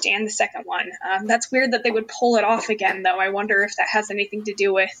the first and the second one. That's weird that they would pull it off again, though. I wonder if that has anything to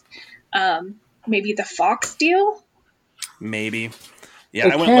do with maybe the Fox deal. maybe. Yeah,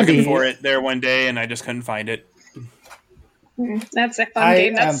 It I went can looking be. for it there one day, and I just couldn't find it. That's a fun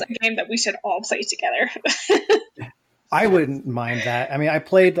game. That's a game that we should all play together. I wouldn't mind that. I mean, I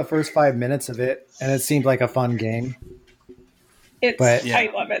played the first 5 minutes of it, and it seemed like a fun game.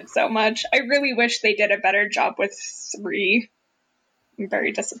 I love it so much. I really wish they did a better job with 3. I'm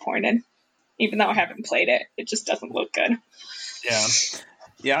very disappointed. Even though I haven't played it, it just doesn't look good. Yeah.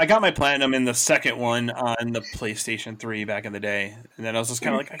 Yeah, I got my platinum in the second one on the PlayStation 3 back in the day. And then I was just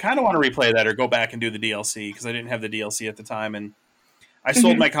kind of like, I kind of want to replay that or go back and do the DLC because I didn't have the DLC at the time. And I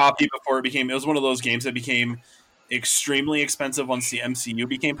sold my copy before it was one of those games that became extremely expensive once the MCU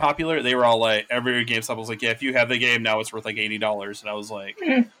became popular. They were all like, every GameStop was like, yeah, if you have the game now, it's worth like $80. And I was like,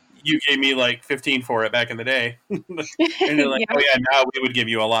 you gave me like $15 for it back in the day. And they're like, oh yeah, now we would give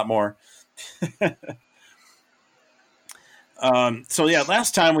you a lot more. So yeah,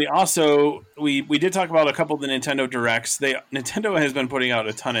 last time we did talk about a couple of the Nintendo Directs. Nintendo has been putting out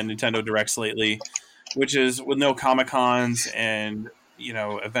a ton of Nintendo Directs lately, which is with no Comic-Cons and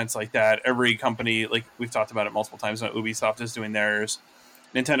events like that. Every company, like we've talked about it multiple times, Ubisoft is doing theirs.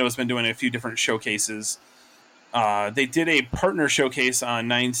 Nintendo has been doing a few different showcases. They did a partner showcase on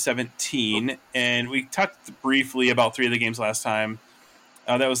 9/17, and we talked briefly about 3 of the games last time.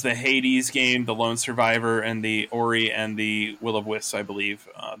 That was the Hades game, the Lone Survivor, and the Ori and the Will of Wisps, I believe.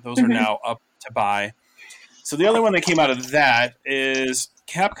 Those are now up to buy. So the other one that came out of that is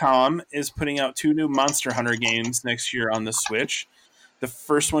Capcom is putting out 2 new Monster Hunter games next year on the Switch. The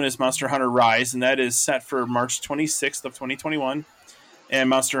first one is Monster Hunter Rise, and that is set for March 26th of 2021. And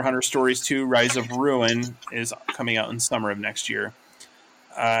Monster Hunter Stories 2, Rise of Ruin is coming out in summer of next year.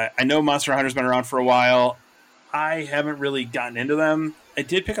 I know Monster Hunter's been around for a while. I haven't really gotten into them. I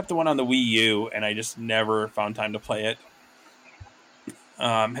did pick up the one on the Wii U, and I just never found time to play it.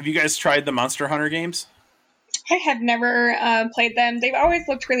 Have you guys tried the Monster Hunter games? I have never played them. They've always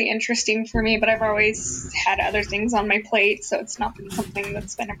looked really interesting for me, but I've always had other things on my plate, so it's not been something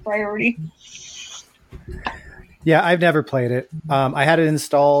that's been a priority. Yeah, I've never played it. I had it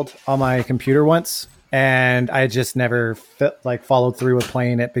installed on my computer once, and I just never followed through with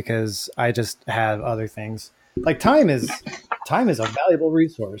playing it because I just have other things. Like time is a valuable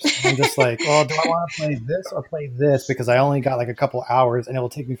resource. I'm just like, well, do I want to play this or play this? Because I only got like a couple hours, and it will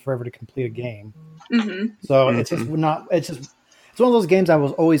take me forever to complete a game. So it's just not. It's one of those games I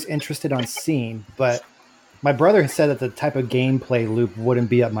was always interested on seeing, but my brother said that the type of gameplay loop wouldn't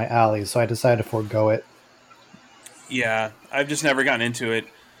be up my alley, so I decided to forego it. Yeah, I've just never gotten into it.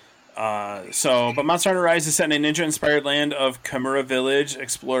 But Monster Hunter Rise is set in a ninja-inspired land of Kamura Village,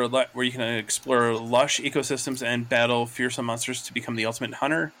 where you can explore lush ecosystems and battle fearsome monsters to become the ultimate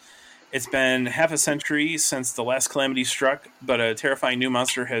hunter. It's been half a century since the last calamity struck, but a terrifying new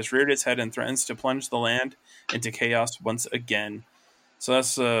monster has reared its head and threatens to plunge the land into chaos once again. So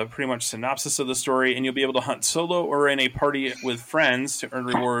that's pretty much synopsis of the story, and you'll be able to hunt solo or in a party with friends to earn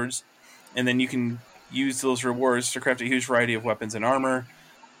rewards, and then you can use those rewards to craft a huge variety of weapons and armor.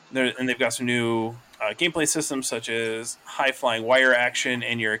 And they've got some new gameplay systems such as high-flying wire action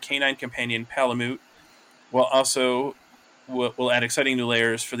and your canine companion Palamute, while also will add exciting new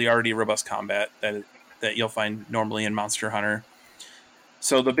layers for the already robust combat that you'll find normally in Monster Hunter.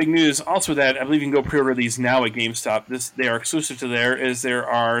 So the big news also that I believe you can go pre-order these now at GameStop. They are exclusive to there. There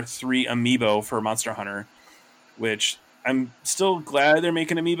are 3 amiibo for Monster Hunter, which I'm still glad they're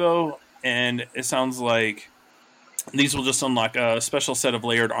making amiibo, and it sounds like these will just unlock a special set of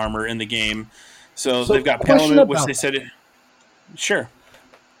layered armor in the game. So they've got Palamute, which they said... Sure.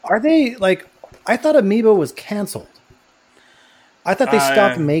 Are they, I thought Amiibo was canceled. I thought they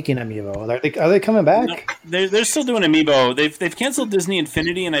stopped making Amiibo. Are they coming back? No, they're still doing Amiibo. They've canceled Disney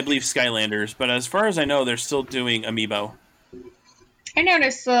Infinity and I believe Skylanders, but as far as I know, they're still doing Amiibo. I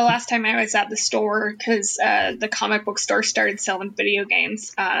noticed the last time I was at the store, because the comic book store started selling video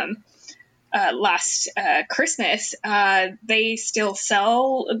games last Christmas, they still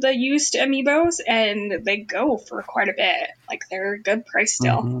sell the used Amiibos, and they go for quite a bit. They're a good price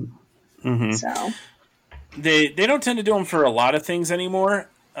still. Mm-hmm. So they don't tend to do them for a lot of things anymore.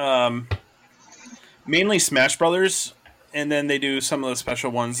 Mainly Smash Brothers, and then they do some of the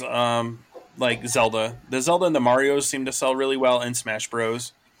special ones, like Zelda. The Zelda and the Marios seem to sell really well in Smash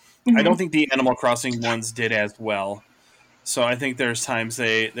Bros. Mm-hmm. I don't think the Animal Crossing ones did as well. So I think there's times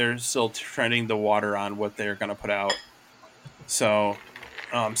they're still treading the water on what they're going to put out. So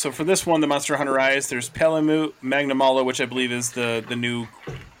for this one, the Monster Hunter Rise, there's Palamute, Magnamalo, which I believe is the new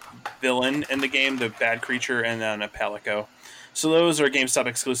villain in the game, the bad creature, and then a Palico. So those are GameStop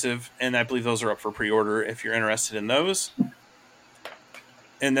exclusive, and I believe those are up for pre-order if you're interested in those.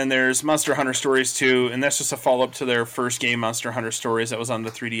 And then there's Monster Hunter Stories 2, and that's just a follow-up to their first game, Monster Hunter Stories, that was on the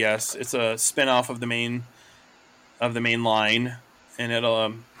 3DS. It's a spin-off of the main line,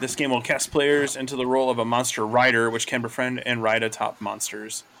 and this game will cast players into the role of a monster rider, which can befriend and ride atop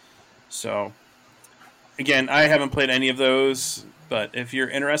monsters. So, again, I haven't played any of those, but if you're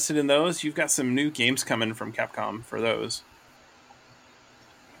interested in those, you've got some new games coming from Capcom for those.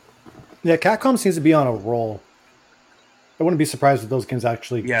 Yeah, Capcom seems to be on a roll. I wouldn't be surprised if those games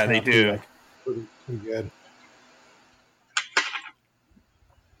actually. Yeah, they do. Pretty good.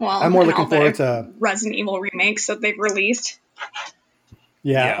 Well, I'm more looking forward to Resident Evil remakes that they've released.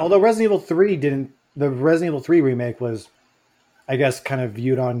 Yeah, although Resident Evil 3 didn't. The Resident Evil 3 remake was, I guess, kind of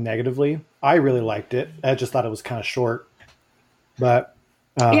viewed on negatively. I really liked it. I just thought it was kind of short. But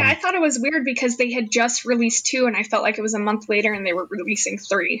yeah, I thought it was weird because they had just released 2, and I felt like it was a month later, and they were releasing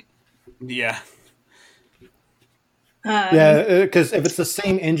 3. Yeah. Yeah, because if it's the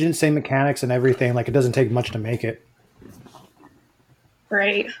same engine, same mechanics, and everything, like it doesn't take much to make it.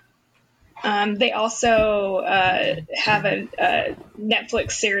 Right. They also have a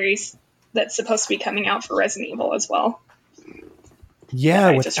Netflix series that's supposed to be coming out for Resident Evil as well.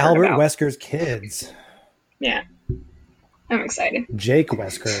 Yeah, with Albert Wesker's kids. Yeah. I'm excited. Jake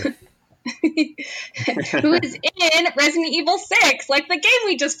Wesker. Who is in Resident Evil 6, like the game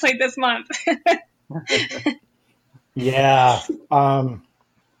we just played this month. Yeah.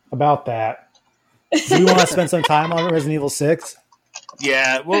 About that. Do you want to spend some time on Resident Evil 6?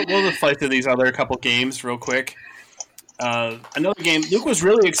 Yeah, we'll just fly through these other couple games real quick. Another game, Luke was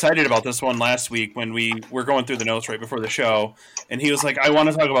really excited about this one last week when we were going through the notes right before the show, and he was like, I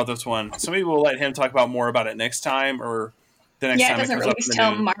want to talk about this one. So maybe we'll let him talk about more about it next time, or the next time it doesn't release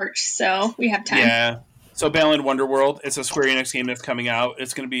till March, so we have time. Yeah. So Balan Wonderworld, it's a Square Enix game that's coming out.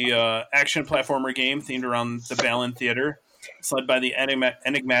 It's going to be an action platformer game themed around the Balan Theater. It's led by the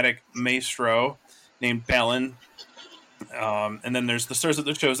enigmatic maestro named Balan. And then there's the stars of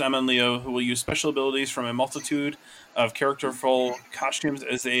the shows, Emma and Leo, who will use special abilities from a multitude of characterful costumes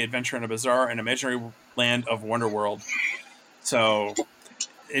as they adventure in a bizarre and imaginary land of Wonderworld. So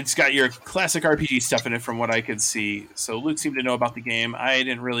it's got your classic RPG stuff in it from what I could see. So Luke seemed to know about the game. I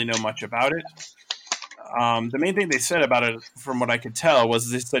didn't really know much about it. The main thing they said about it, from what I could tell,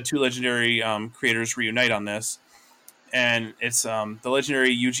 was that two legendary creators reunite on this. And it's the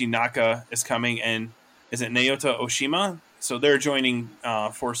legendary Yuji Naka is coming, and is it Naota Oshima? So they're joining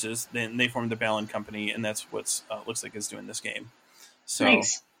forces. Then they formed the Balan Company, and that's what looks like is doing this game. So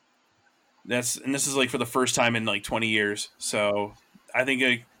nice. this is like for the first time in like 20 years. So I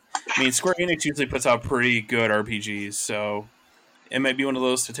think Square Enix usually puts out pretty good RPGs, so it might be one of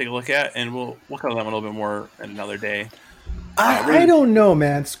those to take a look at, and we'll cover that one a little bit more at another day. I don't know,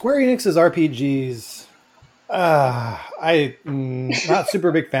 man. Square Enix's RPGs, I'm not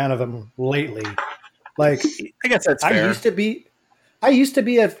super big fan of them lately. Like, I guess that's fair. I used to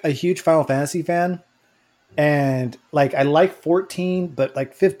be a huge Final Fantasy fan, and like I like 14, but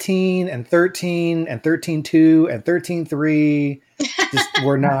like 15 and 13 and 13.2 and 13.3 just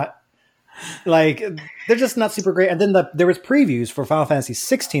were not. Like, they're just not super great. And then there was previews for Final Fantasy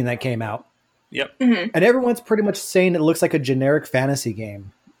 16 that came out. Yep. Mm-hmm. And everyone's pretty much saying it looks like a generic fantasy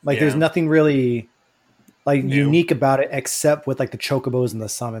game. Like, there's nothing really like unique about it except with like the chocobos and the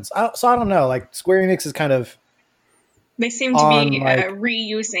summons. So I don't know. Like, Square Enix is kind of... They seem to be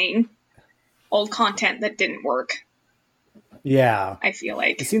reusing old content that didn't work. Yeah. I feel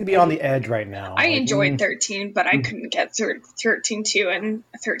like. They seem to be on the edge right now. I enjoyed 13, but I couldn't get through 13.2 and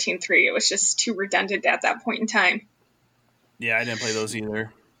 13.3. It was just too redundant at that point in time. Yeah, I didn't play those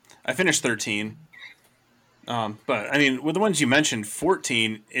either. I finished 13. But, I mean, with the ones you mentioned,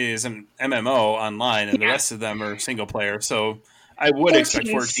 14 is an MMO online, and the rest of them are single player. So I would expect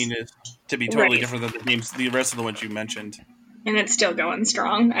 14 to be totally different than the rest of the ones you mentioned. And it's still going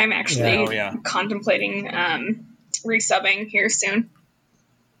strong. I'm actually contemplating resubbing here soon.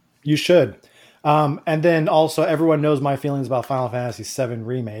 You should. And then also, everyone knows my feelings about Final Fantasy VII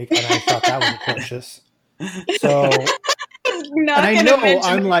Remake, and I thought that was atrocious. So,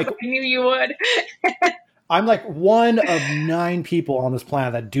 I knew you would. I'm like one of 9 people on this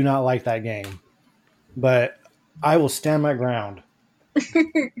planet that do not like that game, but I will stand my ground.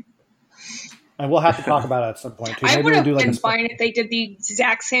 And we'll have to talk about it at some point too. I would have been fine if they did the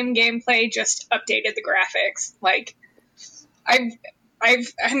exact same gameplay, just updated the graphics. Like, I'm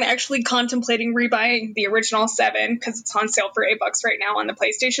actually contemplating rebuying the original 7 because it's on sale for $8 right now on the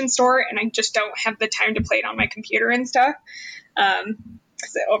PlayStation Store, and I just don't have the time to play it on my computer and stuff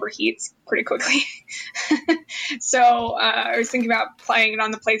because it overheats pretty quickly. So I was thinking about playing it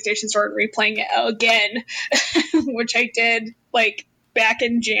on the PlayStation Store and replaying it again, which I did like back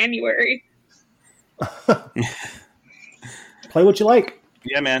in January. Play what you like.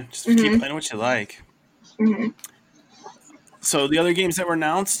 Yeah, man. Just keep playing what you like. Mm-hmm. So the other games that were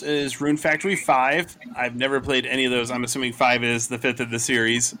announced is Rune Factory 5. I've never played any of those. I'm assuming 5 is the 5th of the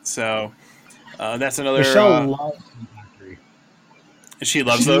series. So that's another... Michelle loves Rune Factory. She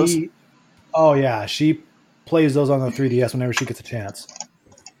loves those? Oh, yeah. She plays those on the 3DS whenever she gets a chance.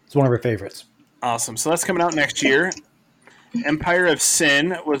 It's one of her favorites. Awesome. So that's coming out next year. Empire of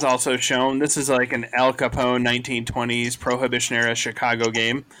Sin was also shown. This is like an Al Capone 1920s Prohibition era Chicago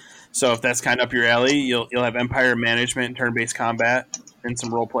game. So if that's kind of up your alley, you'll have Empire management and turn-based combat and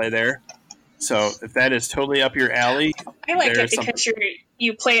some role play there. So if that is totally up your alley, I like it because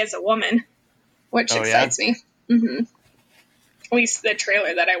you play as a woman, which excites me. Mm-hmm. At least the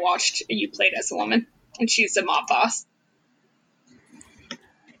trailer that I watched, you played as a woman, and she's the mob boss.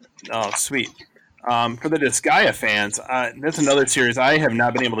 Oh, sweet. For the Disgaea fans, that's another series I have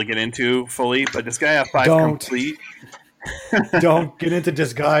not been able to get into fully, but Disgaea 5 Complete. Don't get into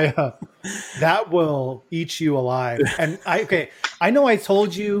Disgaea. That will eat you alive. And I know I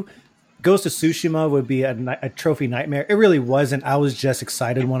told you Ghost of Tsushima would be a trophy nightmare. It really wasn't. I was just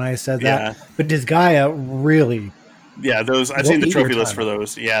excited when I said that. But Disgaea really... Yeah, I've seen the trophy list for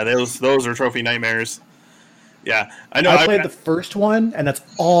those. Yeah, those are trophy nightmares. Yeah, I know. I played the first one, and that's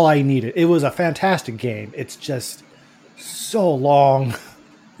all I needed. It was a fantastic game. It's just so long.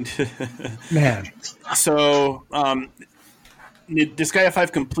 Man. So, Disgaea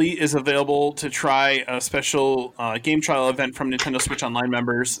 5 Complete is available to try a special game trial event from Nintendo Switch Online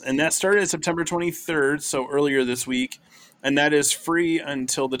members, and that started September 23rd, so earlier this week, and that is free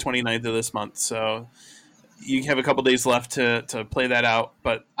until the 29th of this month. So you have a couple days left to play that out.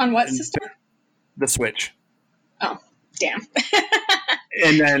 But on what system? The Switch. Oh, damn.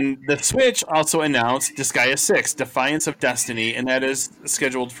 And then the Switch also announced Disgaea 6, Defiance of Destiny, and that is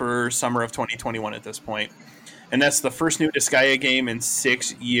scheduled for summer of 2021 at this point. And that's the first new Disgaea game in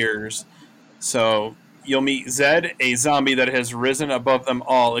 6 years. So you'll meet Zed, a zombie that has risen above them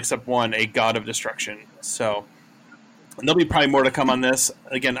all except one, a god of destruction. So there'll be probably more to come on this.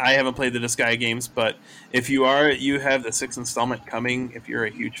 Again, I haven't played the Disgaea games, but if you are, you have the 6th installment coming if you're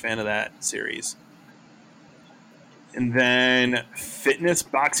a huge fan of that series. And then Fitness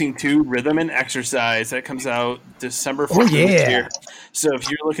Boxing 2 Rhythm and Exercise. That comes out December 1st this year. So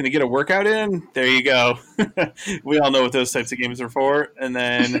if you're looking to get a workout in, there you go. We all know what those types of games are for. And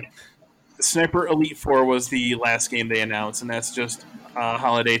then Sniper Elite 4 was the last game they announced, and that's just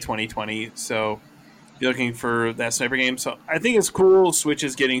holiday 2020. So if you're looking for that sniper game. So I think it's cool Switch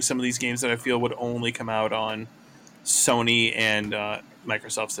is getting some of these games that I feel would only come out on Sony and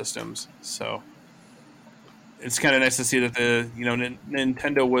Microsoft systems. So it's kind of nice to see that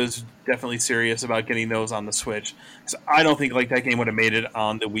Nintendo was definitely serious about getting those on the Switch. So I don't think that game would have made it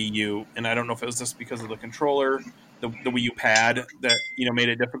on the Wii U, and I don't know if it was just because of the controller, the Wii U pad that made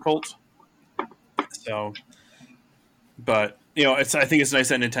it difficult. So, but I think it's nice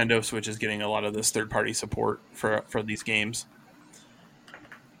that Nintendo Switch is getting a lot of this third-party support for these games.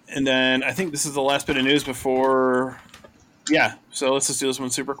 And then I think this is the last bit of news before, So let's just do this one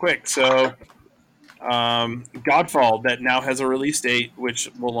super quick. So. Godfall, that now has a release date, which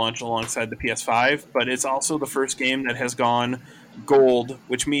will launch alongside the PS5, but it's also the first game that has gone gold,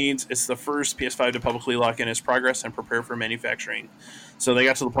 which means it's the first PS5 to publicly lock in its progress and prepare for manufacturing. So they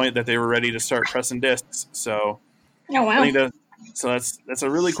got to the point that they were ready to start pressing discs. So, oh wow! I think that's a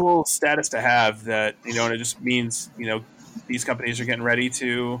really cool status to have. That and it just means these companies are getting ready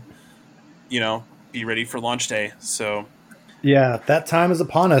to be ready for launch day. So yeah, that time is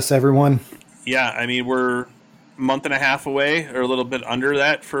upon us, everyone. Yeah, I mean, we're a month and a half away, or a little bit under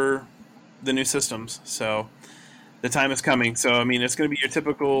that, for the new systems. So the time is coming. So, I mean, it's going to be your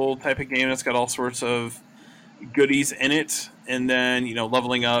typical type of game that's got all sorts of goodies in it. And then,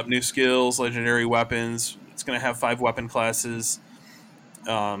 leveling up, new skills, legendary weapons. It's going to have 5 weapon classes.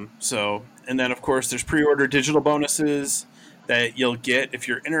 And then, of course, there's pre-order digital bonuses that you'll get if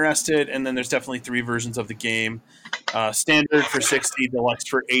you're interested. And then there's definitely 3 versions of the game. Standard for $60, deluxe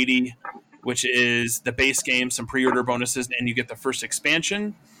for $80. Which is the base game, some pre-order bonuses, and you get the first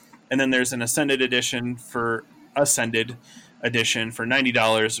expansion. And then there's an Ascended Edition for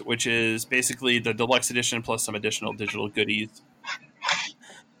 $90, which is basically the deluxe edition plus some additional digital goodies.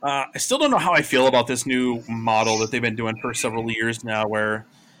 I still don't know how I feel about this new model that they've been doing for several years now, where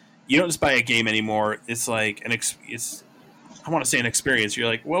you don't just buy a game anymore. It's like I want to say an experience. You're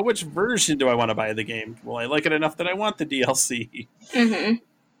like, well, which version do I want to buy of the game? Well, I like it enough that I want the DLC. Mm-hmm.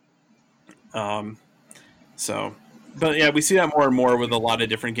 So But yeah, we see that more and more with a lot of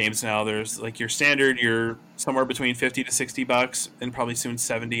different games now. There's like your standard, you're somewhere between $50 to $60, and probably soon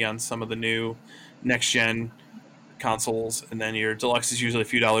 70 on some of the new next gen consoles. And then your deluxe is usually a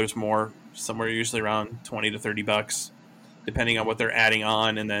few dollars more, somewhere usually around $20 to $30, depending on what they're adding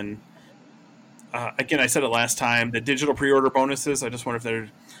on. And then again, I said it last time, the digital pre-order bonuses. I just wonder if they're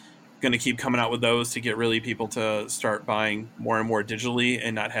going to keep coming out with those to get really people to start buying more and more digitally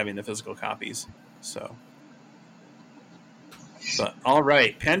and not having the physical copies. So. But all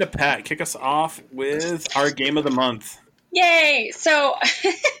right, Panda Pat, kick us off with our game of the month. Yay! So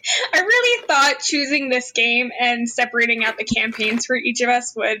I really thought choosing this game and separating out the campaigns for each of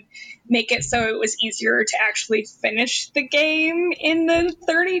us would make it so it was easier to actually finish the game in the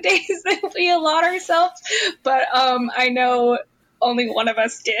 30 days that we allot ourselves. But I know only one of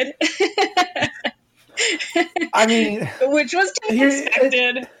us did. I mean, which was to be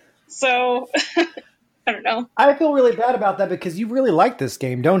expected. So I don't know. I feel really bad about that because you really like this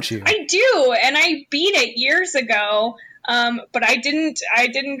game, don't you? I do, and I beat it years ago, but I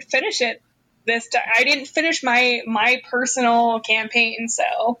didn't finish it this time. I didn't finish my personal campaign,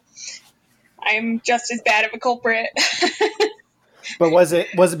 so I'm just as bad of a culprit. But was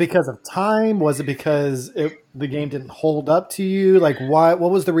it because of time? Was it because the game didn't hold up to you? Like, why? What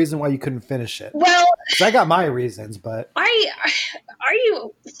was the reason why you couldn't finish it? Well, 'cause I got my reasons, but I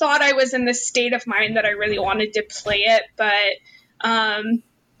thought I was in the state of mind that I really wanted to play it, but I'm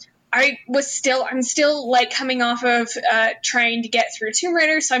still like coming off of trying to get through Tomb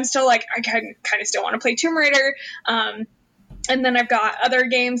Raider, so I'm still like I kind of still want to play Tomb Raider. And then I've got other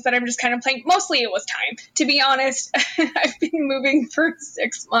games that I'm just kind of playing. Mostly it was time. To be honest, I've been moving for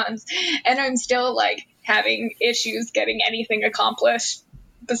 6 months, and I'm still, like, having issues getting anything accomplished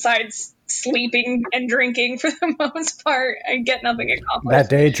besides sleeping and drinking for the most part. I get nothing accomplished. That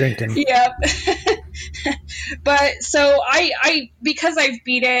day drinking. Yep. But so I because I've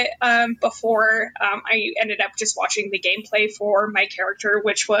beat it before, I ended up just watching the gameplay for my character,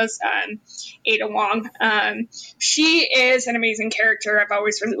 which was Ada Wong. She is an amazing character. I've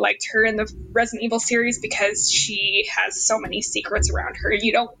always really liked her in the Resident Evil series because she has so many secrets around her.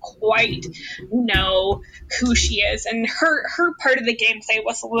 You don't quite know who she is, and her part of the gameplay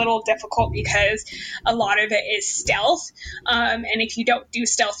was a little difficult because a lot of it is stealth, and if you don't do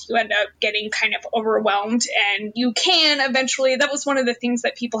stealth, you end up getting kind of overwhelmed, and you can eventually. That was one of the things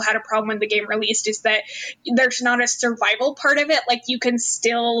that people had a problem when the game released, is that there's not a survival part of it. Like, you can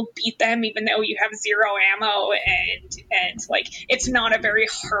still beat them even though you have zero ammo, and like, it's not a very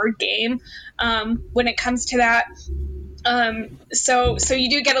hard game when it comes to that. So you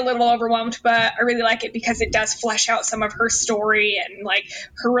do get a little overwhelmed, but I really like it because it does flesh out some of her story and like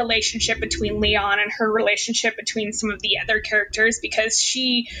her relationship between Leon and her relationship between some of the other characters, because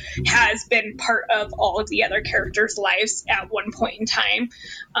she has been part of all of the other characters' lives at one point in time.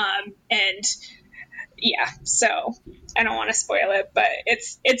 And yeah, so I don't want to spoil it, but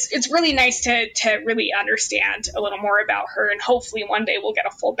it's really nice to really understand a little more about her, and hopefully one day we'll get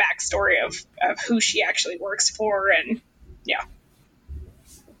a full backstory of who she actually works for, and yeah.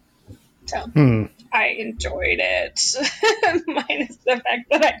 So I enjoyed it, minus the fact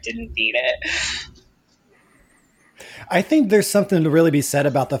that I didn't beat it. I think there's something to really be said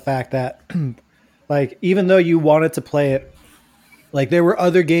about the fact that, like, even though you wanted to play it, like, there were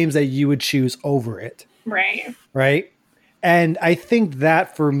other games that you would choose over it. Right. Right. And I think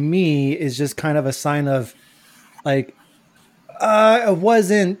that for me is just kind of a sign of, like, it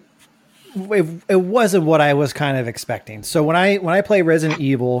wasn't what I was kind of expecting. So when I play Resident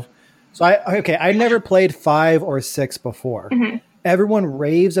Evil, I never played 5 or 6 before. Mm-hmm. Everyone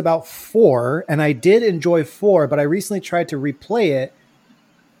raves about 4, and I did enjoy 4, but I recently tried to replay it,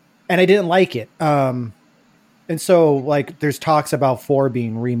 and I didn't like it. And so, like, there's talks about 4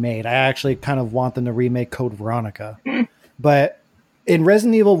 being remade. I actually kind of want them to remake Code Veronica. Mm. But in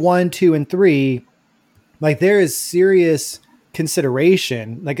Resident Evil 1, 2, and 3, like, there is serious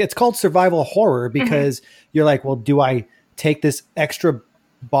consideration. Like, it's called survival horror because you're like, well, do I take this extra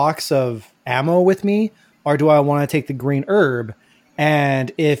box of ammo with me, or do I want to take the green herb?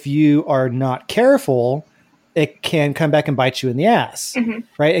 And if you are not careful, it can come back and bite you in the ass,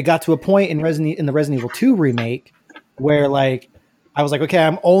 right? It got to a point in the Resident Evil 2 remake where, like, I was like, okay,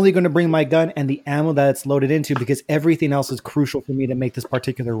 I'm only going to bring my gun and the ammo that it's loaded into because everything else is crucial for me to make this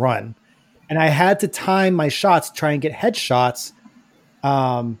particular run. And I had to time my shots to try and get headshots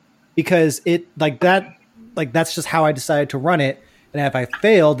because that's just how I decided to run it. And if I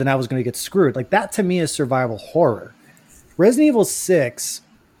failed, then I was going to get screwed. Like, that to me is survival horror. Resident Evil 6,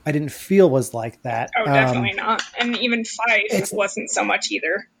 I didn't feel was like that. Oh, definitely not. And even 5 wasn't so much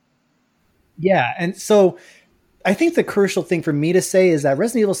either. Yeah. And so I think the crucial thing for me to say is that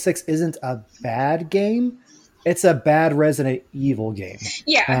Resident Evil 6 isn't a bad game. It's a bad Resident Evil game.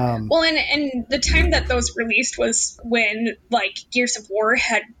 Yeah. Well, and the time that those released was when like Gears of War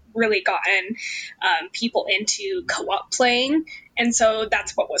had really gotten people into co-op playing, and so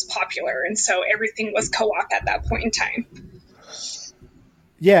that's what was popular, and so everything was co-op at that point in time.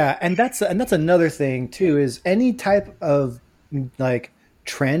 Yeah, and that's another thing too, is any type of like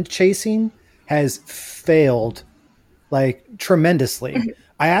trend chasing has failed like tremendously. Mm-hmm.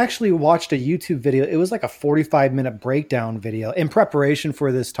 I actually watched a YouTube video. It was like a 45-minute breakdown video in preparation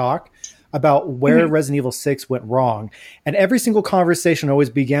for this talk about where Resident Evil 6 went wrong. And every single conversation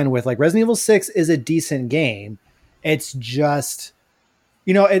always began with like, Resident Evil 6 is a decent game. It's just,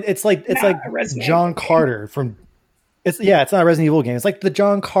 you know, it's like John Carter from, it's not a Resident Evil game. It's like the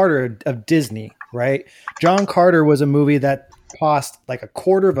John Carter of Disney, right? John Carter was a movie that cost like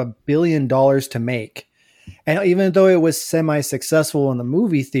 $250 million to make. And even though it was semi-successful in the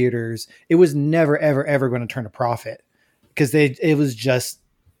movie theaters, it was never, ever, ever going to turn a profit, because that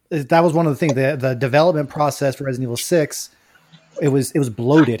was one of the things. The development process for Resident Evil 6, it was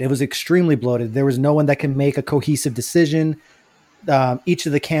bloated. It was extremely bloated. There was no one that can make a cohesive decision. Each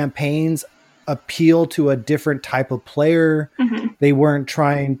of the campaigns appeal to a different type of player. Mm-hmm. They weren't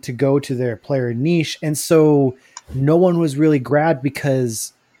trying to go to their player niche, and so no one was really grabbed,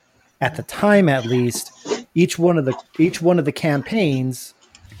 because at the time, at least, each one of the campaigns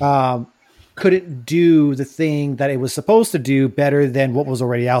couldn't do the thing that it was supposed to do better than what was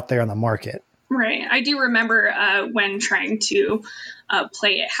already out there on the market. Right. I do remember when trying to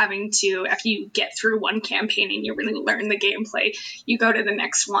play it, having to, after you get through one campaign and you really learn the gameplay, you go to the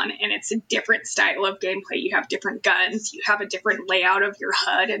next one and it's a different style of gameplay. You have different guns, you have a different layout of your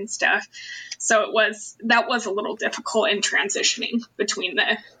HUD and stuff. So that was a little difficult in transitioning between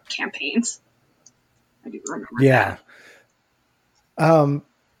the campaigns. I do remember that.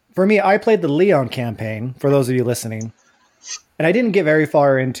 For me, I played the Leon campaign, for those of you listening, and I didn't get very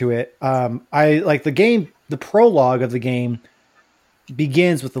far into it. I like the game, the prologue of the game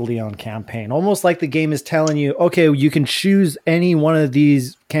begins with the Leon campaign, almost like the game is telling you, okay, you can choose any one of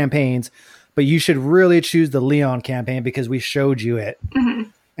these campaigns, but you should really choose the Leon campaign because we showed you it. Mm-hmm.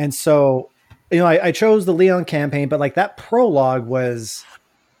 And so, you know, I chose the Leon campaign, but like that prologue was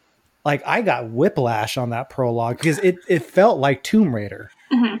like, I got whiplash on that prologue because it felt like Tomb Raider.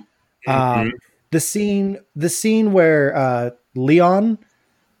 Mm-hmm. The scene where Leon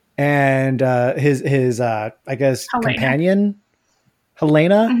and his I guess Helena. Companion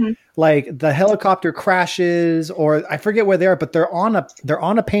Helena, mm-hmm. like the helicopter crashes, or I forget where they are, but they're on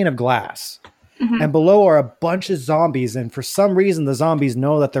a pane of glass, mm-hmm. and below are a bunch of zombies, and for some reason the zombies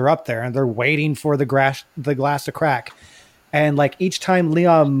know that they're up there and they're waiting for the glass to crack, and like each time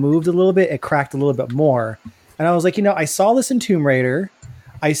Leon moved a little bit, it cracked a little bit more, and I was like, you know, I saw this in Tomb Raider.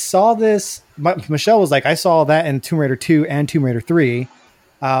 I saw this. Michelle was like, I saw that in Tomb Raider 2 and Tomb Raider 3.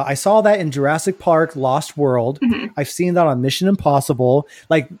 I saw that in Jurassic Park Lost World. Mm-hmm. I've seen that on Mission Impossible.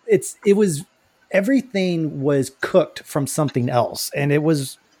 Like it was everything was cooked from something else, and it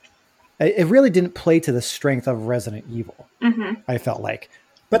really didn't play to the strength of Resident Evil. Mm-hmm. I felt like,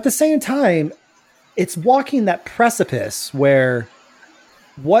 but at the same time, it's walking that precipice where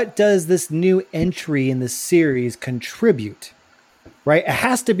what does this new entry in the series contribute? Right? It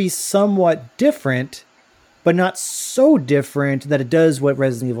has to be somewhat different, but not so different that it does what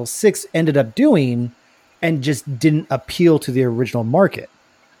Resident Evil 6 ended up doing and just didn't appeal to the original market.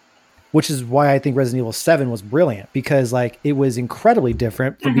 Which is why I think Resident Evil 7 was brilliant, because like it was incredibly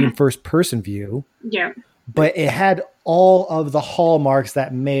different from mm-hmm. being first person view. Yeah. But it had all of the hallmarks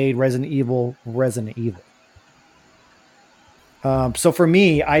that made Resident Evil Resident Evil. So for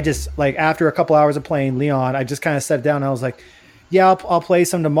me, I just like after a couple hours of playing Leon, I just kind of sat down and I was like, yeah, I'll play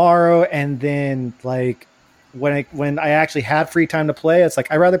some tomorrow. And then like when I actually had free time to play, it's like,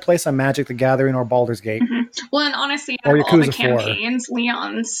 I'd rather play some Magic the Gathering or Baldur's Gate. Mm-hmm. Well, and honestly, out of all the campaigns,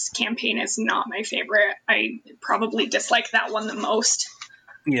 Leon's campaign is not my favorite. I probably dislike that one the most.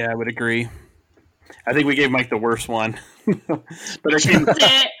 Yeah, I would agree. I think we gave Mike the worst one. But That's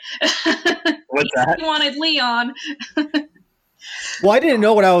it. What's that? He wanted Leon. Well, I didn't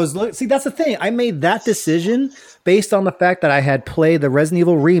know what I was looking. See, that's the thing. I made that decision based on the fact that I had played the Resident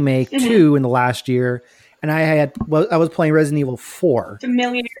Evil Remake mm-hmm. 2 in the last year, and I was playing Resident Evil 4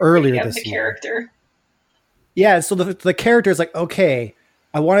 earlier this year. Character. Yeah, so the character is like, okay,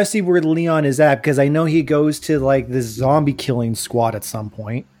 I want to see where Leon is at because I know he goes to like this zombie killing squad at some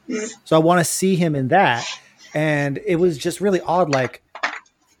point. Mm-hmm. So I want to see him in that. And it was just really odd. Like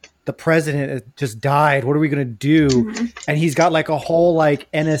the president just died. What are we going to do? Mm-hmm. And he's got like a whole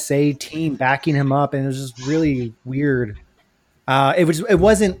like NSA team backing him up. And it was just really weird. It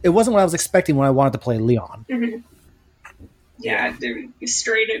wasn't what I was expecting when I wanted to play Leon. Mm-hmm. Yeah, they're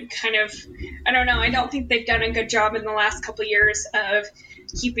straight and kind of, I don't know. I don't think they've done a good job in the last couple of years of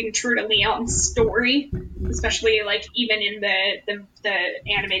keeping true to Leon's story, especially like even in the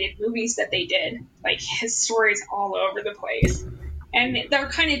animated movies that they did. Like his story's all over the place, and they're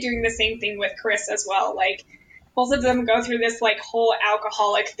kind of doing the same thing with Chris as well. Like both of them go through this like whole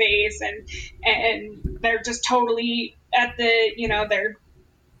alcoholic phase, and they're just totally at the they're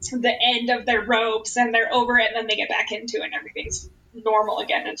the end of their ropes and they're over it, and then they get back into it and everything's normal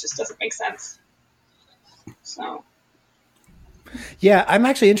again. It just doesn't make sense. So yeah, I'm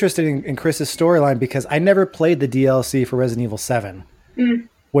actually interested in Chris's storyline because I never played the DLC for Resident Evil 7,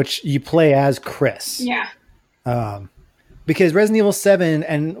 which you play as Chris. Yeah. Because Resident Evil 7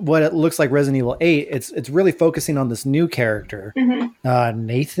 and what it looks like Resident Evil 8, it's really focusing on this new character.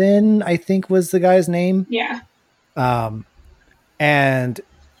 Nathan, I think was the guy's name. Yeah. And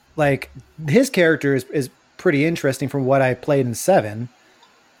like his character is pretty interesting from what I played in 7.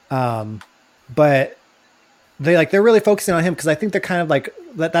 But they're really focusing on him because I think they're kind of like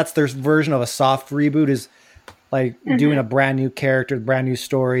that's their version of a soft reboot, is like doing a brand new character, brand new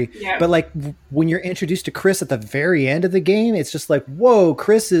story. Yeah. But like when you're introduced to Chris at the very end of the game, it's just like, whoa,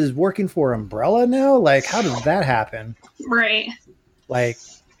 Chris is working for Umbrella now? Like, how did that happen? Right. Like,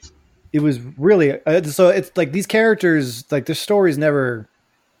 it was really so it's like these characters, like their story's never,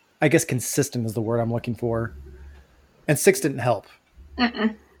 I guess consistent is the word I'm looking for. And 6 didn't help.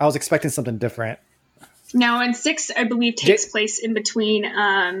 I was expecting something different. No, and 6, I believe, takes place in between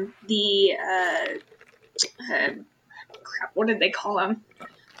what did they call them?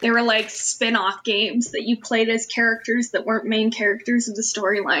 They were like spin-off games that you played as characters that weren't main characters of the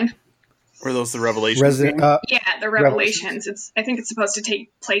storyline. Were those the Revelations? Yeah, the Revelations. I think it's supposed to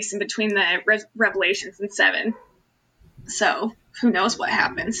take place in between the Revelations and 7. So who knows what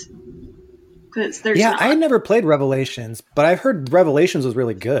happens? Because there's I never played Revelations, but I've heard Revelations was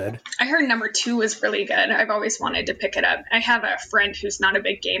really good. I heard number 2 was really good. I've always wanted to pick it up. I have a friend who's not a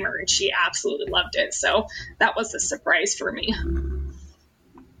big gamer, and she absolutely loved it. So that was a surprise for me.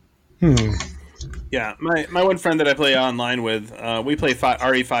 Yeah, my one friend that I play online with, we play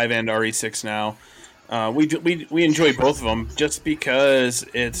RE5 and RE6 now. We enjoy both of them just because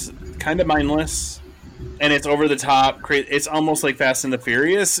it's kind of mindless. And it's over the top. It's almost like Fast and the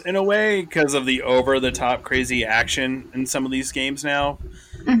Furious in a way because of the over the top crazy action in some of these games now.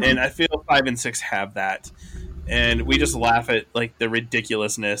 And I feel 5 and 6 have that. And we just laugh at like the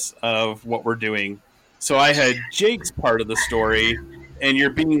ridiculousness of what we're doing. So I had Jake's part of the story, and you're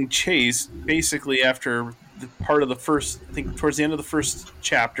being chased basically after the part of the first, I think towards the end of the first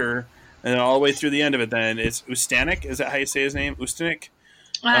chapter, and then all the way through the end of it. Then it's Ustanik. Is that how you say his name? Ustanik?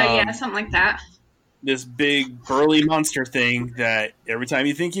 Yeah, something like that. This big burly monster thing that every time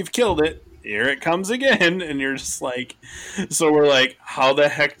you think you've killed it, here it comes again, and you're just like, so we're like, how the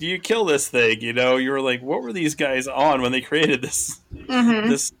heck do you kill this thing? You know, you were like, what were these guys on when they created this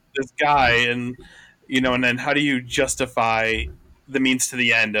this guy, and you know, and then how do you justify the means to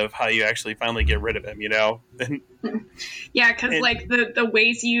the end of how you actually finally get rid of him? You know, yeah, because like the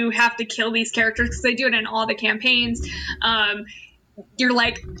ways you have to kill these characters, because they do it in all the campaigns. You're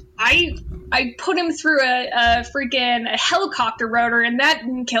like, I put him through a freaking helicopter rotor and that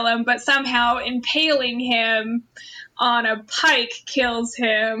didn't kill him, but somehow impaling him on a pike kills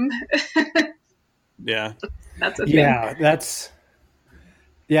him. Yeah. That's a thing. Yeah, that's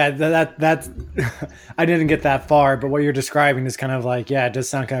I didn't get that far, but what you're describing is kind of like, yeah, it does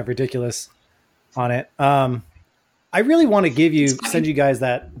sound kind of ridiculous on it. I really want to send you guys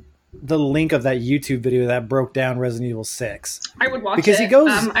the link of that YouTube video that broke down Resident Evil 6. I would watch because it. he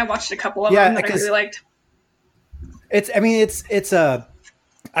goes, I watched a couple of them that I really liked.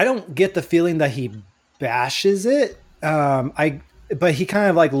 I don't get the feeling that he bashes it. But he kind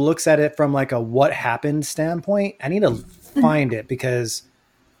of like looks at it from like a what happened standpoint. I need to find it because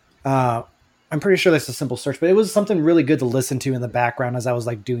I'm pretty sure that's a simple search, but it was something really good to listen to in the background as I was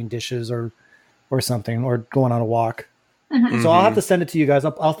like doing dishes or something, or going on a walk. So I'll have to send it to you guys.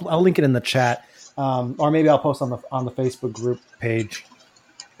 I'll link it in the chat, or maybe I'll post on the Facebook group page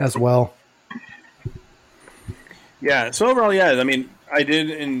as well. Yeah. So overall, yeah. I mean, I did,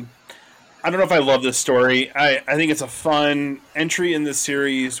 and I don't know if I love this story. I think it's a fun entry in this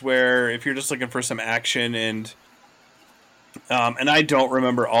series where if you're just looking for some action and I don't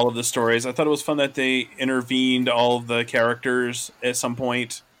remember all of the stories. I thought it was fun that they intervened all of the characters at some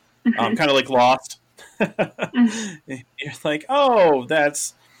point, kind of like Lost. You're like, oh,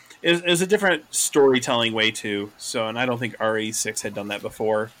 that's it was a different storytelling way too. So, and I don't think RE6 had done that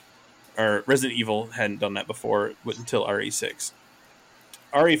before, or Resident Evil hadn't done that before until RE6.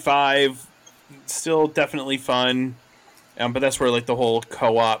 RE5 still definitely fun, but that's where like the whole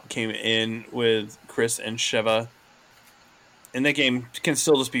co-op came in with Chris and Sheva. And that game can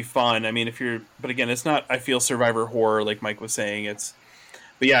still just be fun. I mean, but again, it's not, I feel, survivor horror like Mike was saying.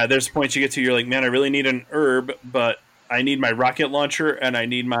 But yeah, there's points you get to, you're like, man, I really need an herb, but I need my rocket launcher and I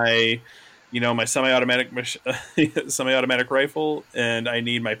need my, my semi-automatic rifle, and I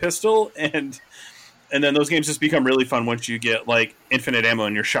need my pistol, and then those games just become really fun once you get like infinite ammo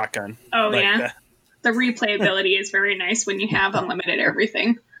in your shotgun. Oh like yeah, that. The replayability is very nice when you have unlimited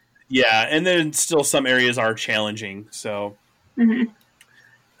everything. Yeah, and then still some areas are challenging, so.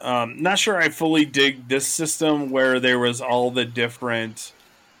 Not sure I fully dig this system where there was all the different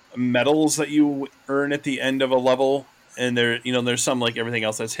medals that you earn at the end of a level, and there's some like everything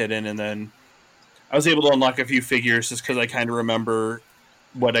else that's hidden, and then I was able to unlock a few figures just because I kind of remember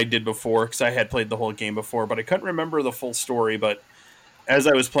what I did before, because I had played the whole game before, but I couldn't remember the full story. But as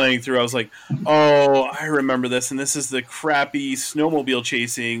I was playing through, I was like, oh, I remember this, and this is the crappy snowmobile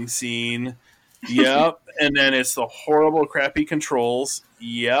chasing scene. Yep. And then it's the horrible, crappy controls.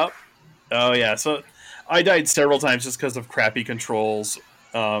 Yep. Oh, yeah. So I died several times just because of crappy controls.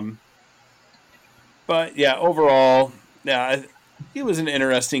 But, yeah, overall, yeah, it was an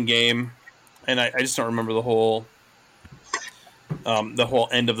interesting game. And I just don't remember the whole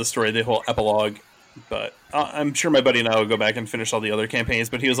end of the story, the whole epilogue. But I'm sure my buddy and I will go back and finish all the other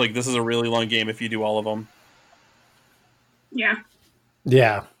campaigns. But he was like, this is a really long game if you do all of them. Yeah.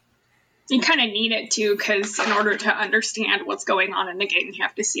 Yeah. You kind of need it too, because in order to understand what's going on in the game, you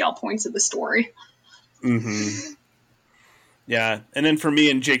have to see all points of the story. Mm-hmm. Yeah, and then for me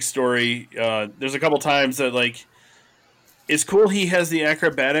and Jake's story, there's a couple times that like it's cool he has the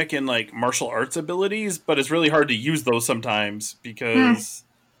acrobatic and like martial arts abilities, but it's really hard to use those sometimes because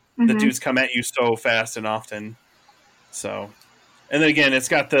the dudes come at you so fast and often. So, and then again, it's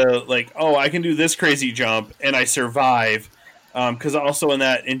got the like, oh, I can do this crazy jump and I survive. Because also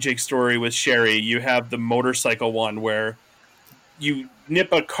in Jake's story with Sherry, you have the motorcycle one where you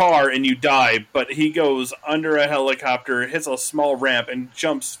nip a car and you die, but he goes under a helicopter, hits a small ramp, and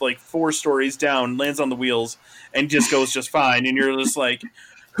jumps like 4 stories down, lands on the wheels, and just goes just fine. And you're just like,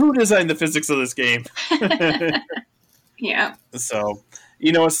 who designed the physics of this game? Yeah. So,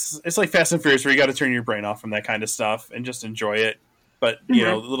 it's like Fast and Furious where you got to turn your brain off from that kind of stuff and just enjoy it. But,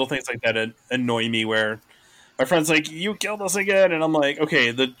 little things like that annoy me where my friend's like, you killed us again. And I'm like,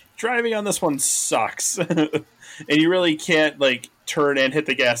 okay, the driving on this one sucks. And you really can't, like, turn and hit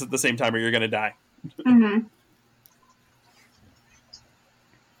the gas at the same time or you're going to die.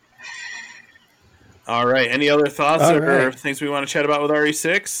 All right. Any other thoughts or things we want to chat about with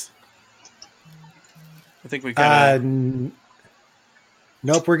RE6? I think we kind of...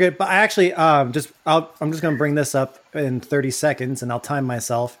 Nope, we're good. But I actually, I'm just going to bring this up in 30 seconds, and I'll time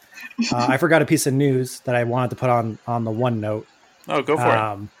myself. I forgot a piece of news that I wanted to put on the OneNote. Oh, go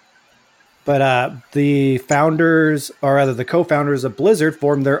for it. But the founders, or rather the co-founders of Blizzard,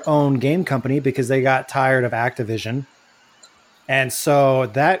 formed their own game company because they got tired of Activision. And so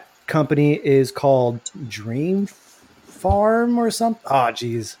that company is called Dream Farm or something. Oh,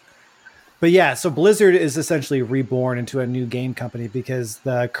 geez. But yeah, so Blizzard is essentially reborn into a new game company because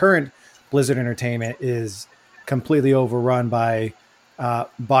the current Blizzard Entertainment is completely overrun by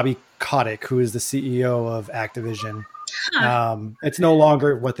Bobby Kotick, who is the CEO of Activision. It's no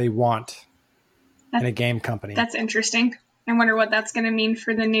longer what they want in a game company. That's interesting. I wonder what that's going to mean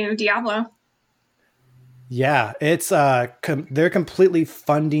for the new Diablo. Yeah, it's they're completely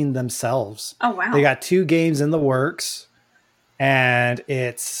funding themselves. Oh, wow. They got 2 games in the works. And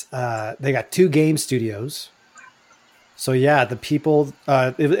it's they got 2 game studios. So yeah, the people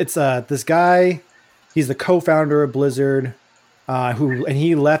it's this guy, he's the co-founder of Blizzard,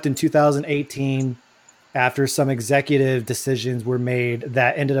 he left in 2018 after some executive decisions were made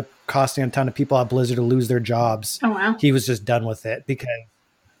that ended up costing a ton of people at Blizzard to lose their jobs. Oh wow. He was just done with it because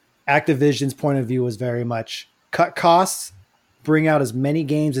Activision's point of view was very much cut costs, bring out as many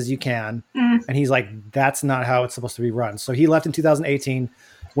games as you can. And he's like, that's not how it's supposed to be run. So he left in 2018,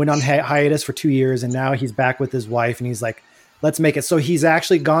 went on hiatus for 2 years, and now he's back with his wife, and he's like, let's make it. So he's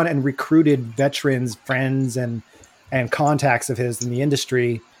actually gone and recruited veterans, friends, and contacts of his in the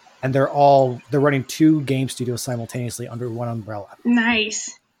industry, and they're running 2 game studios simultaneously under one umbrella.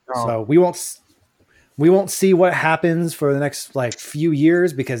 Nice. So we won't see what happens for the next like few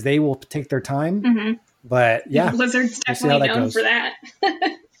years because they will take their time. But yeah, Blizzard's definitely known for that.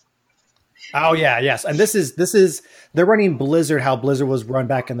 Oh yeah, yes. And this is they're running Blizzard how Blizzard was run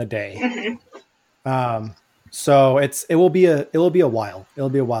back in the day. So it will be a while. It'll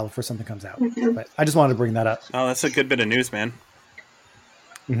be a while before something comes out. But I just wanted to bring that up. Oh, that's a good bit of news, man.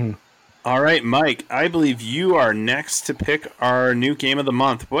 Mm-hmm. All right, Mike, I believe you are next to pick our new game of the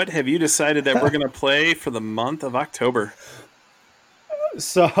month. What have you decided that we're going to play for the month of October?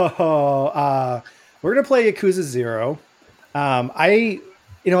 So we're going to play Yakuza 0.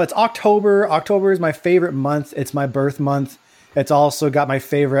 It's October. October is my favorite month. It's my birth month. It's also got my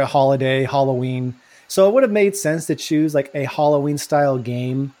favorite holiday, Halloween. So it would have made sense to choose like a Halloween style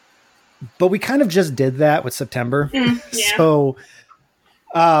game, but we kind of just did that with September. Yeah. So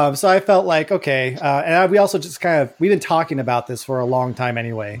I felt like, okay. We also just we've been talking about this for a long time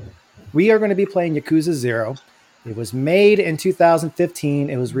anyway. We are going to be playing Yakuza 0. It was made in 2015.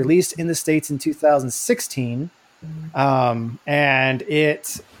 It was released in the States in 2016. And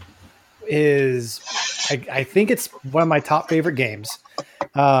it is, I think it's one of my top favorite games.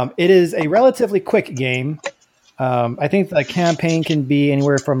 It is a relatively quick game. I think the campaign can be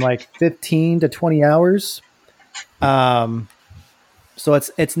anywhere from like 15 to 20 hours. So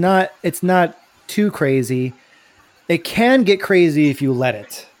it's not too crazy. It can get crazy if you let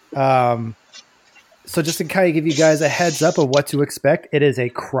it. So just to kind of give you guys a heads up of what to expect, it is a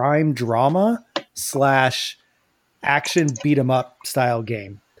crime drama / action beat 'em up style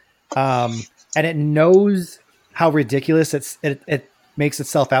game. And it knows how ridiculous it makes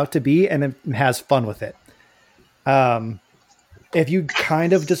itself out to be, and it has fun with it. If you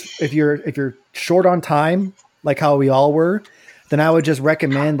if you're short on time, like how we all were, then I would just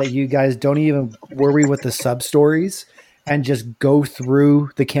recommend that you guys don't even worry with the sub stories and just go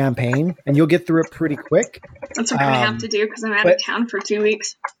through the campaign, and you'll get through it pretty quick. That's what I'm gonna have to do because I'm out of town for 2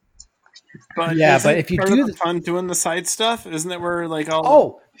 weeks. But but if you do the fun doing the side stuff, isn't it where like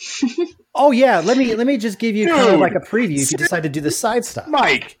all oh yeah, let me just give you kind of like a preview if you decide to do the side stuff.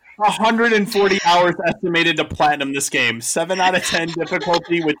 Mike, 140 hours estimated to platinum this game. 7 out of 10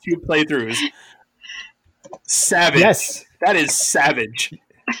 difficulty with 2 playthroughs. Savage. Yes. That is savage.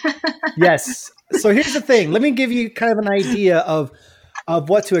 Yes. So here's the thing. Let me give you kind of an idea of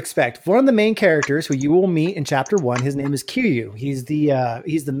what to expect. One of the main characters who you will meet in Chapter 1, his name is Kiryu. He's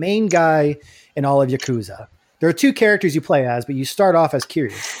the main guy in all of Yakuza. There are 2 characters you play as, but you start off as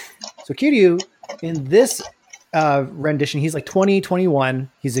Kiryu. So Kiryu, in this rendition, he's like 20, 21.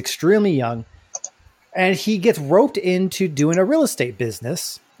 He's extremely young. And he gets roped into doing a real estate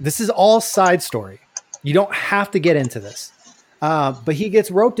business. This is all side story. You don't have to get into this. But he gets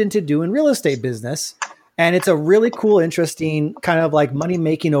roped into doing real estate business. And it's a really cool, interesting kind of like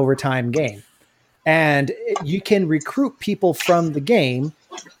money-making overtime game. And you can recruit people from the game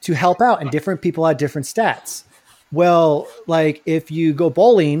to help out, and different people have different stats. Well, like if you go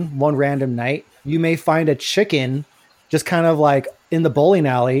bowling one random night, you may find a chicken just kind of like in the bowling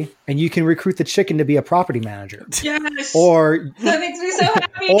alley, and you can recruit the chicken to be a property manager. Yes. Or that makes me so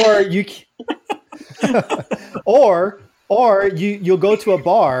happy. or you'll go to a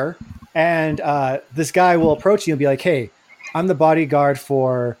bar, and this guy will approach you and be like, "Hey, I'm the bodyguard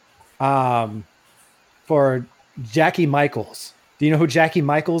for Jackie Michaels. Do you know who Jackie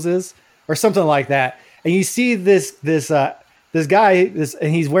Michaels is?" Or something like that. And you see this guy,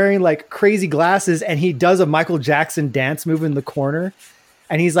 and he's wearing like crazy glasses, and he does a Michael Jackson dance move in the corner.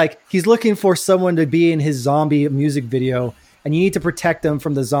 And he's looking for someone to be in his zombie music video, and you need to protect them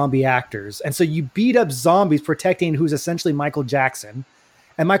from the zombie actors. And so you beat up zombies protecting who's essentially Michael Jackson.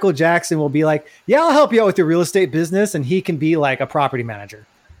 And Michael Jackson will be like, "Yeah, I'll help you out with your real estate business." And he can be like a property manager.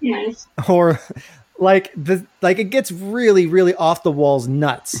 Yes. Or it gets really, really off the walls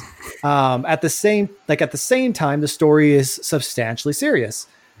nuts. At the same time, the story is substantially serious.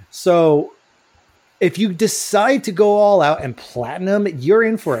 So if you decide to go all out and platinum, you're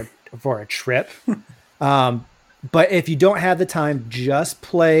in for a trip. But if you don't have the time, just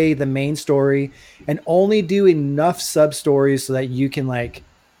play the main story and only do enough sub stories so that you can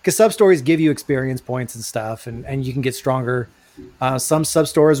because sub stories give you experience points and stuff, and you can get stronger. Some sub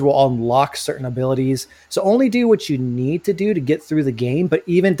stories will unlock certain abilities. So only do what you need to do to get through the game. But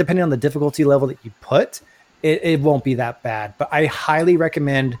even depending on the difficulty level that you put, it won't be that bad. But I highly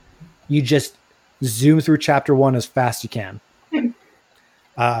recommend you just zoom through Chapter 1 as fast as you can.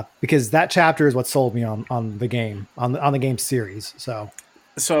 Because that chapter is what sold me on the game, on the game series. So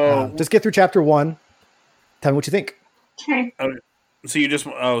just get through Chapter 1. Tell me what you think. Okay. So you just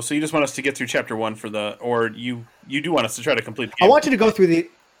want us to get through Chapter 1 or you do want us to try to complete the game. I want you to go through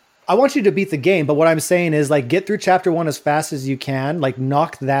I want you to beat the game, but what I'm saying is get through Chapter 1 as fast as you can,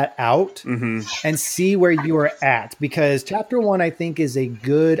 knock that out and see where you are at, because Chapter 1 I think is a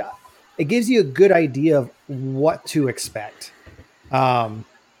good it gives you a good idea of what to expect.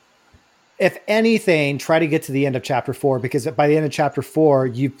 If anything, try to get to the end of chapter 4, because by the end of chapter 4,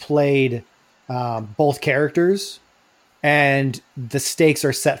 you've played both characters, and the stakes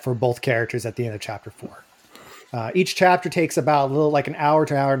are set for both characters at the end of chapter 4. Each chapter takes about like an hour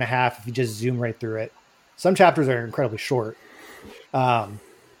to an hour and a half if you just zoom right through it. Some chapters are incredibly short.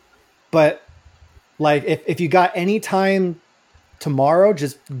 But like if you got any time tomorrow,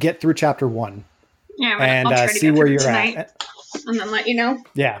 just get through chapter 1. Yeah, and see where you're at. And then let you know.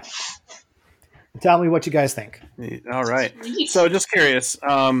 Yeah. Tell me what you guys think. All right. So just curious,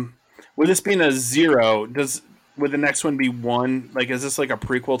 with this being a 0, would the next one be 1? Like, is this like a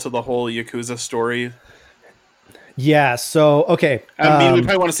prequel to the whole Yakuza story? Yeah. So, okay. I mean, we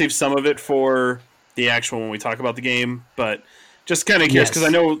probably want to save some of it for the actual when we talk about the game, but just kind of curious because I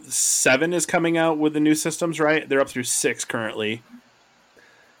know 7 is coming out with the new systems, right? They're up through 6 currently.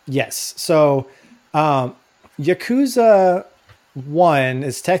 Yes. So, Yakuza 1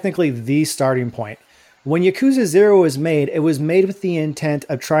 is technically the starting point. When Yakuza 0 was made, it was made with the intent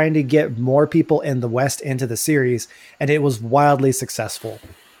of trying to get more people in the West into the series, and it was wildly successful.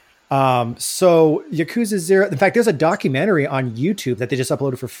 So Yakuza 0, in fact, there's a documentary on YouTube that they just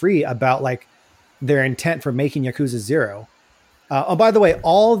uploaded for free about like their intent for making Yakuza 0. Oh, by the way,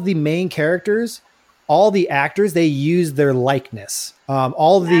 all the main characters, all the actors, they use their likeness.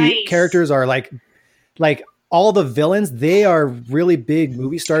 All the characters are like all the villains, they are really big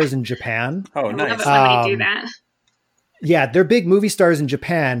movie stars in Japan. Oh, nice. When they do that. Yeah, they're big movie stars in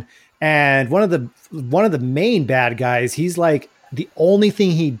Japan. And one of the main bad guys, he's like the only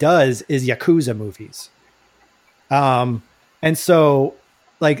thing he does is Yakuza movies. And so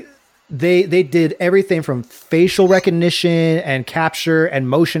like they did everything from facial recognition and capture and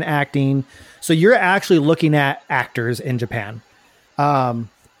motion acting. So you're actually looking at actors in Japan.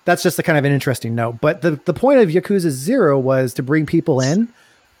 That's just a kind of an interesting note. But the point of Yakuza 0 was to bring people in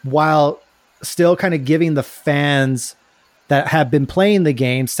while still kind of giving the fans that have been playing the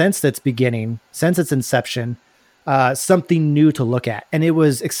game since its beginning, since its inception, something new to look at. And it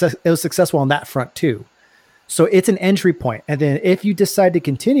was successful on that front too. So it's an entry point. And then if you decide to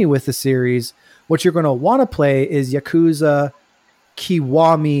continue with the series, what you're going to want to play is Yakuza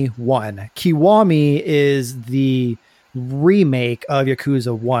Kiwami 1. Kiwami is the remake of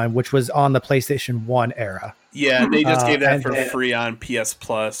Yakuza 1, which was on the PlayStation 1 era. Yeah, they just gave that for free on PS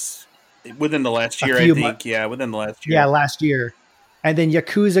Plus within the last year, I think. Yeah, within the last year. Yeah, last year. And then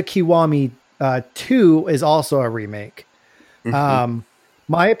Yakuza Kiwami 2 is also a remake. Mm-hmm.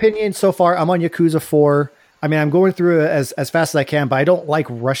 My opinion so far, I'm on Yakuza 4. I mean, I'm going through it as fast as I can, but I don't like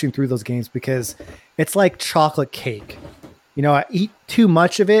rushing through those games because it's like chocolate cake. You know, I eat too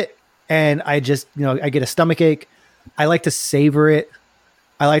much of it and I just, I get a stomach ache. I like to savor it.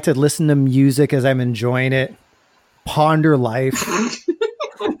 I like to listen to music as I'm enjoying it. Ponder life.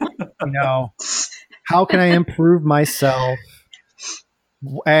 How can I improve myself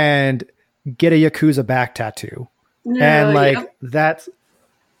and get a Yakuza back tattoo? That's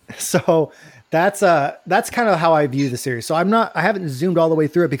kind of how I view the series. So I haven't zoomed all the way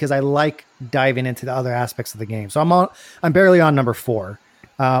through it because I like diving into the other aspects of the game. So I'm barely on number 4.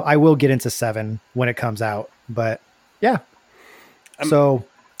 I will get into 7 when it comes out, but yeah. So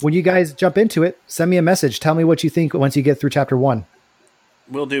when you guys jump into it, send me a message. Tell me what you think once you get through chapter 1.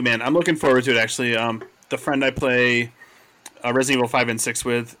 Will do, man. I'm looking forward to it, actually. The friend I play Resident Evil 5 and 6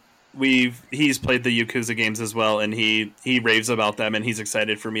 with, he's played the Yakuza games as well, and he raves about them, and he's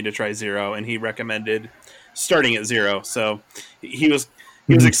excited for me to try 0, and he recommended starting at 0. So he was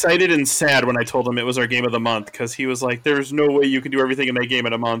excited and sad when I told him it was our game of the month, because he was like, there's no way you can do everything in that game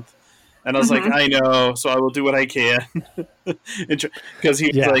in a month. And I was like, I know, so I will do what I can. Because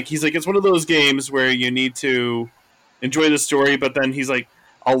he's like, it's one of those games where you need to enjoy the story, but then he's like,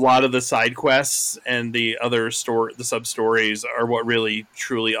 a lot of the side quests and the other the sub stories are what really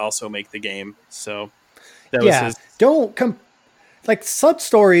truly also make the game. So that was his. Don't like sub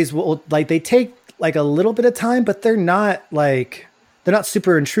stories will they take like a little bit of time, but they're not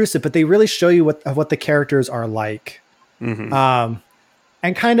super intrusive, but they really show you what the characters are like. Mm-hmm.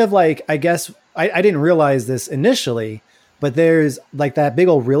 And kind of like, I guess I didn't realize this initially, but there's like that big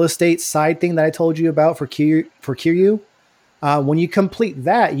old real estate side thing that I told you about for Kiryu. When you complete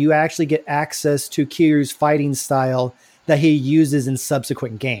that, you actually get access to Kiryu's fighting style that he uses in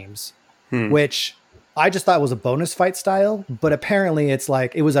subsequent games, which I just thought was a bonus fight style, but apparently it's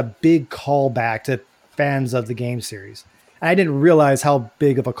like, it was a big callback to fans of the game series. And I didn't realize how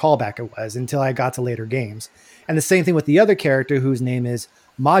big of a callback it was until I got to later games. And the same thing with the other character whose name is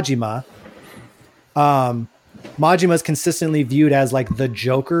Majima. Majima is consistently viewed as like the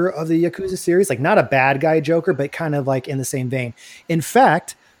Joker of the Yakuza series, like not a bad guy Joker, but kind of like in the same vein. In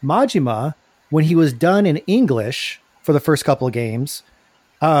fact, Majima, when he was done in English for the first couple of games,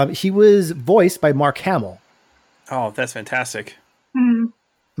 he was voiced by Mark Hamill. Oh, that's fantastic.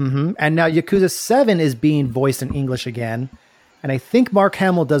 Mm-hmm. And now Yakuza 7 is being voiced in English again. And I think Mark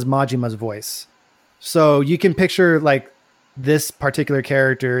Hamill does Majima's voice. So you can picture like this particular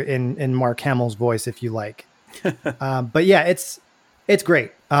character in Mark Hamill's voice if you like. But yeah, it's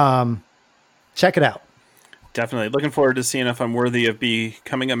great. Check it out. Definitely. Looking forward to seeing if I'm worthy of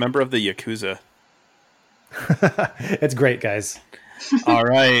becoming a member of the Yakuza. It's great, guys. All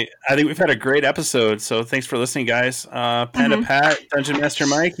right. I think we've had a great episode. So thanks for listening, guys. Panda Pat, Dungeon Master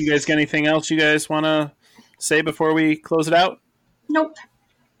Mike, you guys got anything else you guys want to say before we close it out? Nope.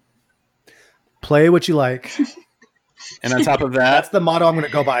 Play what you like. And on top of that, that's the motto I'm going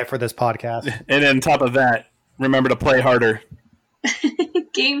to go by for this podcast. And on top of that, remember to play harder.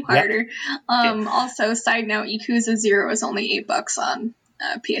 Game harder. Yep. Also, side note, Yakuza 0 is only $8 on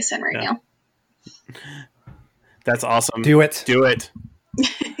PSN right now. That's awesome. Do it. Do it.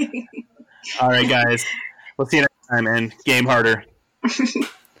 All right, guys. We'll see you next time, and game harder.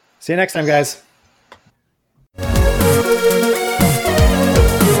 See you next time, guys.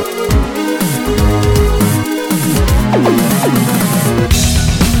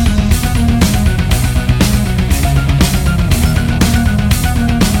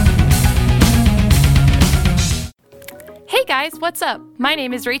 Hey guys, what's up? My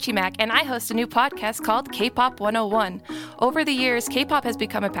name is Rachie Mac, and I host a new podcast called K-Pop 101. Over the years, K-pop has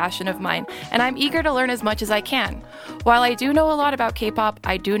become a passion of mine, and I'm eager to learn as much as I can. While I do know a lot about K-pop,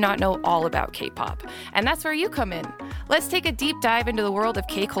 I do not know all about K-pop, and that's where you come in. Let's take a deep dive into the world of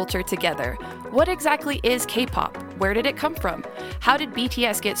K-culture together. What exactly is K-pop? Where did it come from? How did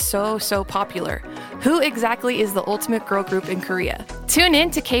BTS get so popular? Who exactly is the ultimate girl group in Korea? Tune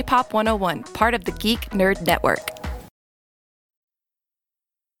in to K-Pop 101, part of the Geek Nerd Network.